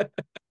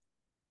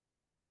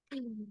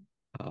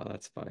 Oh,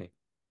 that's funny.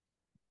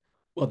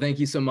 Well, thank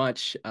you so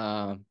much.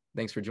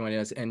 Thanks for joining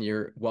us, and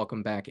you're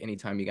welcome back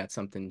anytime you got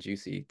something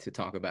juicy to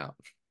talk about.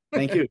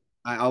 Thank you.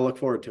 I'll look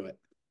forward to it.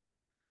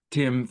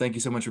 Tim, thank you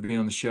so much for being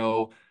on the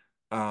show.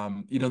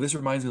 You know, this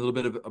reminds me a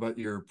little bit about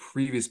your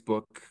previous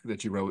book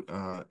that you wrote,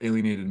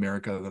 Alienated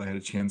America, that I had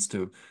a chance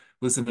to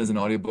listen as an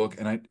audiobook.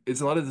 And it's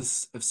a lot of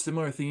this of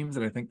similar themes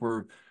that I think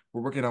we're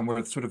working on, where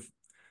it's sort of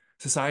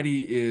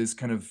society is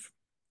kind of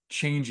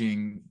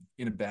changing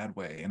in a bad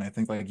way. And I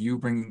think like you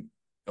bring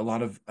a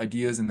lot of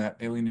ideas in that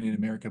Alienated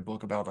America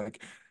book about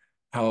like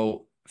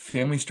how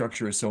family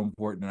structure is so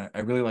important. And I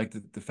really like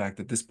the fact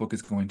that this book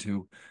is going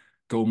to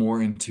go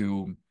more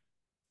into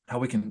how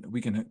we can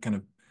kind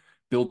of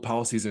build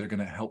policies that are going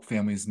to help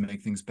families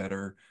make things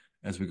better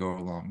as we go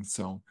along.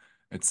 So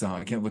it's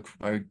I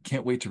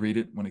can't wait to read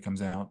it when it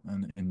comes out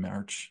in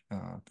March.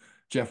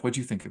 Jeff, what do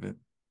you think of it?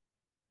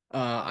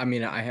 I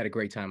mean, I had a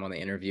great time on the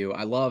interview.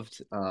 I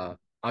loved,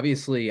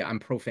 obviously, I'm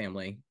pro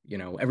family. You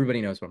know,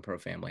 everybody knows I'm pro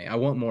family. I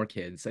want more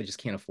kids. I just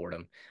can't afford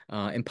them.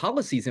 And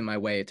policies in my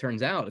way, it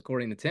turns out,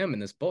 according to Tim in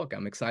this book.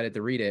 I'm excited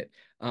to read it.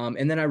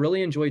 And then I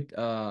really enjoyed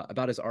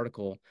about his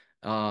article.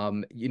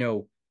 You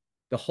know,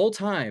 the whole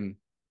time,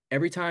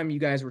 every time you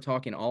guys were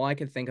talking, all I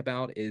could think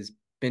about is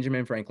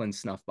Benjamin Franklin's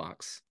snuff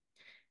box,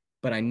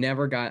 but I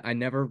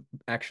never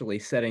actually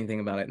said anything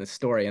about it in the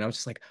story. And I was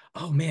just like,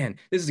 oh man,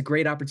 this is a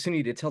great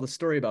opportunity to tell the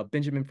story about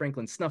Benjamin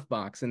Franklin's snuff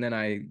box. And then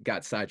I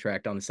got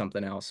sidetracked on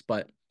something else.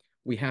 But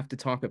we have to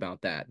talk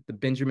about that. The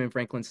Benjamin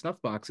Franklin snuff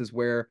box is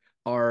where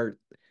our,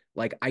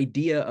 like,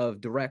 idea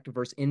of direct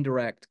versus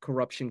indirect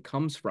corruption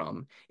comes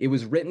from. It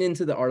was written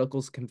into the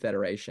Articles of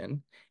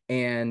Confederation.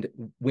 And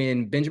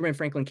when Benjamin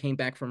Franklin came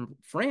back from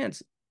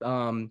France,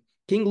 King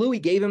Louis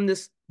gave him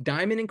this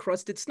diamond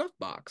encrusted snuff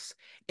box.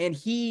 And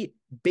he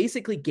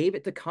basically gave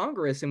it to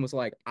Congress and was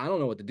like, I don't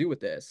know what to do with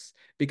this,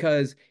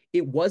 because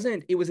it was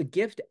a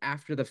gift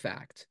after the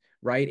fact,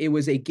 right? It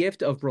was a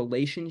gift of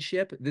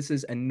relationship. This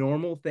is a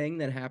normal thing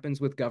that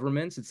happens with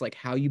governments. It's like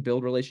how you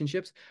build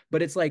relationships,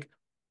 but it's like,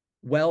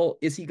 well,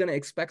 is he going to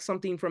expect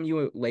something from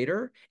you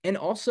later? And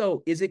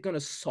also, is it going to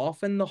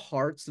soften the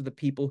hearts of the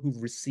people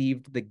who've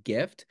received the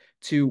gift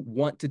to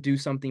want to do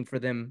something for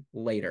them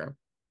later?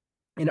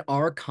 And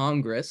our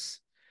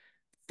Congress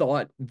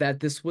thought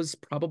that this was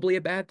probably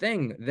a bad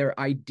thing. Their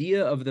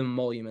idea of the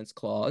emoluments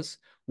clause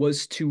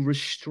was to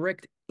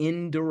restrict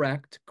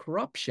indirect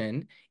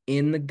corruption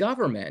in the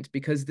government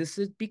because this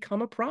has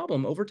become a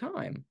problem over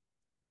time.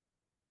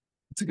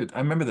 It's a good, I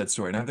remember that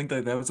story. And I think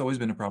that that's always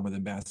been a problem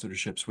with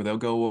ambassadorships where they'll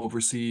go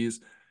overseas,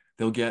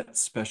 they'll get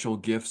special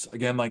gifts.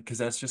 Again, like, because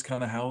that's just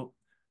kind of how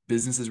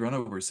businesses run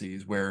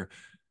overseas, where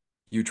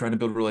you're trying to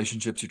build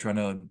relationships, you're trying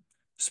to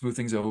smooth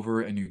things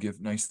over, and you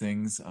give nice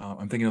things.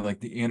 I'm thinking of like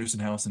the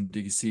Anderson House in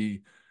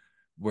DC,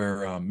 where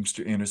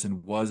Mr.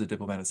 Anderson was a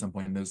diplomat at some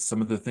point. And there's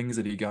some of the things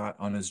that he got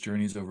on his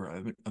journeys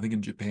over, I think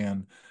in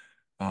Japan.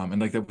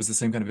 And like that was the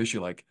same kind of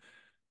issue. Like,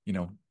 you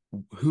know,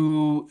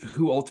 who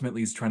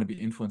ultimately is trying to be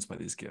influenced by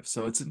these gifts.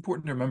 So it's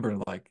important to remember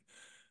like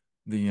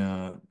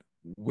the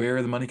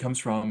where the money comes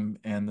from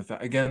and the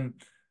fact again,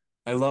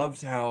 I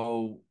loved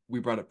how we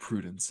brought up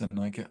prudence and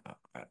like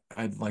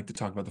I'd like to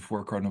talk about the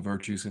four cardinal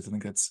virtues because I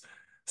think that's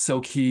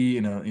so key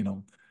in a,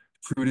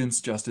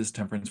 prudence, justice,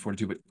 temperance,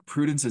 fortitude. But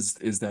prudence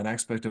is that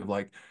aspect of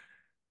like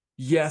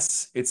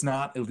yes, it's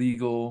not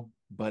illegal,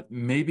 but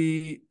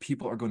maybe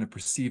people are going to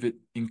perceive it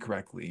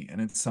incorrectly.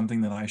 And it's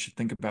something that I should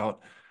think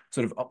about.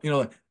 Sort of,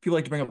 like people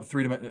like to bring up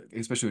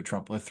especially with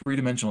Trump, like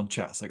three-dimensional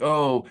chess. Like,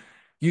 oh,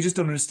 you just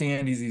don't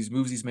understand these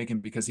moves he's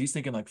making because he's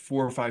thinking like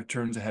 4 or 5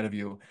 turns ahead of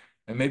you.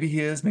 And maybe he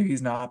is, maybe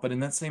he's not. But in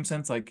that same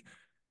sense, like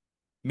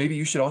maybe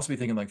you should also be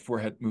thinking like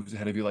moves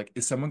ahead of you. Like,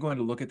 is someone going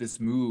to look at this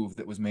move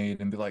that was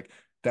made and be like,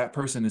 that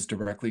person is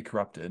directly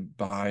corrupted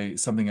by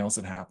something else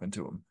that happened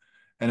to him?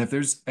 And if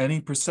there's any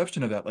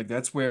perception of that, like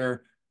that's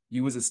where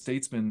you as a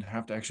statesman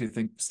have to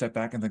actually step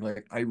back and think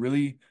like,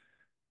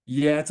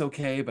 yeah, it's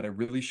okay, but I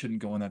really shouldn't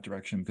go in that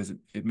direction because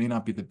it may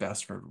not be the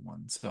best for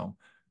everyone. So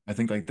I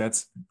think like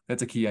that's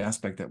a key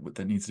aspect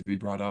that needs to be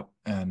brought up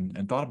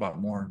and thought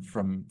about more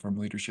from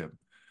leadership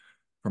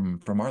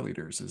from our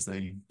leaders as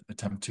they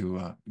attempt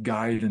to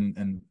guide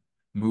and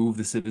move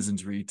the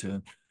citizenry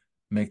to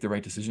make the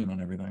right decision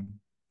on everything.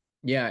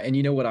 Yeah, and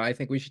you know what I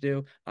think we should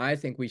do? I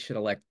think we should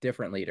elect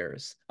different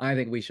leaders. I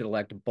think we should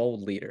elect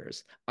bold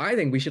leaders. I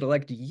think we should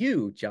elect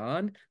you,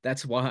 John.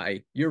 That's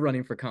why you're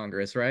running for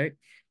Congress, right?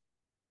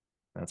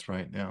 That's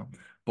right. Yeah.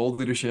 Bold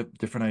leadership,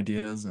 different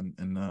ideas.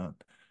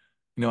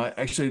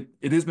 Actually,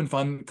 it has been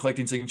fun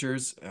collecting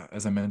signatures.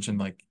 As I mentioned,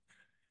 like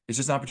it's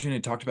just an opportunity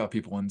to talk about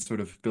people and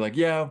sort of be like,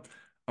 yeah,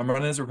 I'm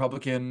running as a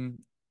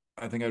Republican.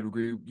 I think I'd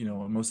agree,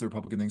 on most of the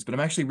Republican things, but I'm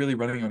actually really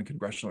running on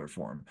congressional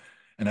reform.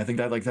 And I think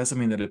that like that's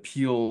something that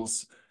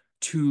appeals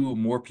to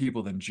more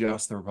people than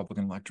just the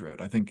Republican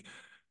electorate. I think,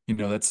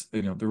 that's,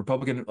 the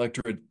Republican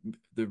electorate,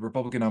 the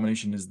Republican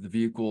nomination is the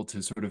vehicle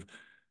to sort of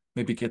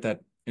maybe get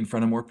that in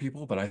front of more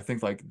people. But I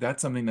think like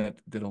that's something that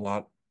did a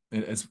lot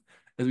as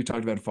we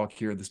talked about in Falk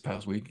here this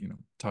past week,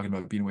 talking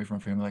about being away from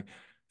our family, like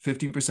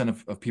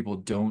 15% of people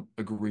don't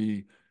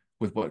agree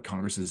with what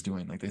Congress is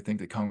doing. Like they think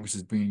that Congress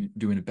is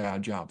doing a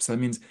bad job. So that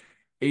means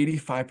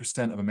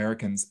 85% of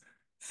Americans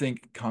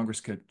think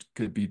Congress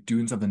could be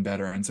doing something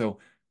better. And so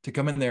to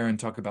come in there and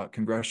talk about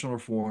congressional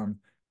reform,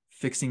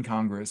 fixing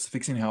Congress,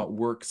 fixing how it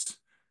works,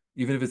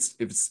 even if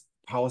it's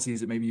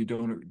policies that maybe you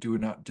do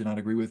not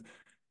agree with,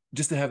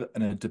 just to have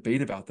a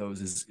debate about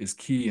those is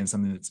key and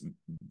something that's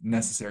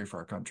necessary for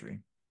our country.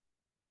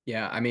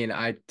 Yeah, I mean,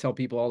 I tell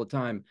people all the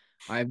time,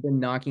 I've been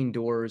knocking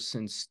doors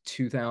since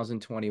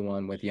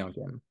 2021 with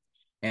Youngkin.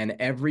 And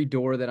every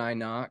door that I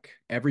knock,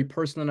 every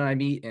person that I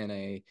meet and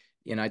I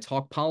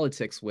talk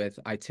politics with,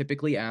 I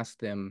typically ask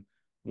them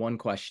one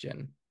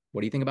question. What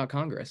do you think about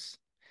Congress?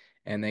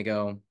 And they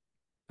go,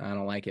 I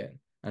don't like it.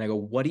 And I go,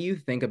 what do you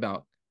think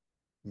about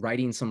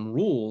writing some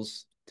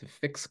rules to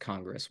fix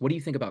Congress? What do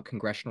you think about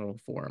congressional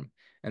reform?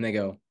 And they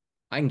go,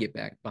 I can get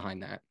back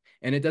behind that.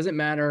 And it doesn't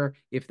matter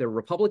if they're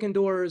Republican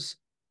doors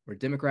or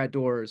Democrat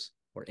doors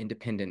or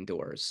independent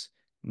doors.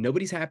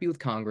 Nobody's happy with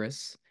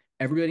Congress.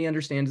 Everybody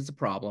understands it's a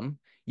problem.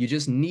 You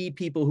just need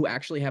people who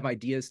actually have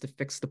ideas to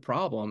fix the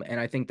problem. And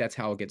I think that's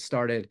how it gets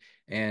started.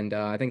 And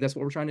I think that's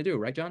what we're trying to do,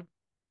 right, John?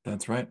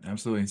 That's right.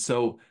 Absolutely.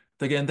 So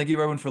again, thank you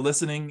everyone for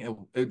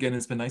listening. Again,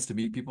 it's been nice to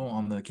meet people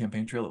on the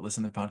campaign trail that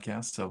listen to the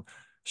podcast. So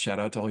shout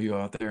out to all you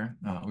out there.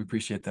 We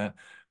appreciate that.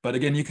 But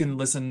again, you can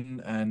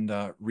listen and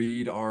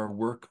read our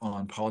work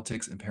on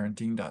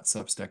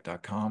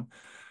politicsandparenting.substack.com.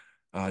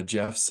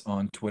 Jeff's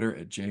on Twitter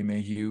at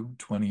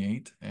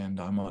jmayhew28, and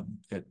I'm on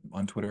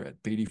Twitter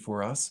at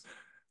Beatty4us.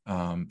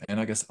 And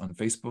I guess on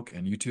Facebook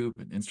and YouTube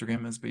and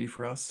Instagram as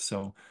Beatty4us.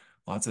 So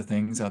lots of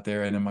things out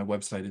there. And then my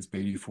website is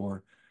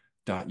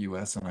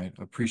Beatty4.us. And I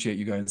appreciate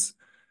you guys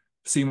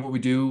seeing what we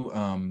do.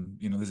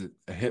 There's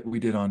a hit we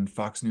did on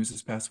Fox News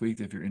this past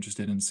week. If you're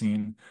interested in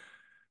seeing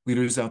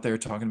leaders out there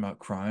talking about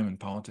crime and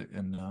politics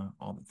and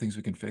all the things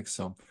we can fix.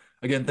 So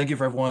again, thank you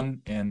for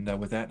everyone. And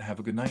with that, have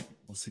a good night.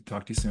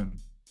 Talk to you soon.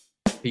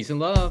 Peace and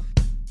love.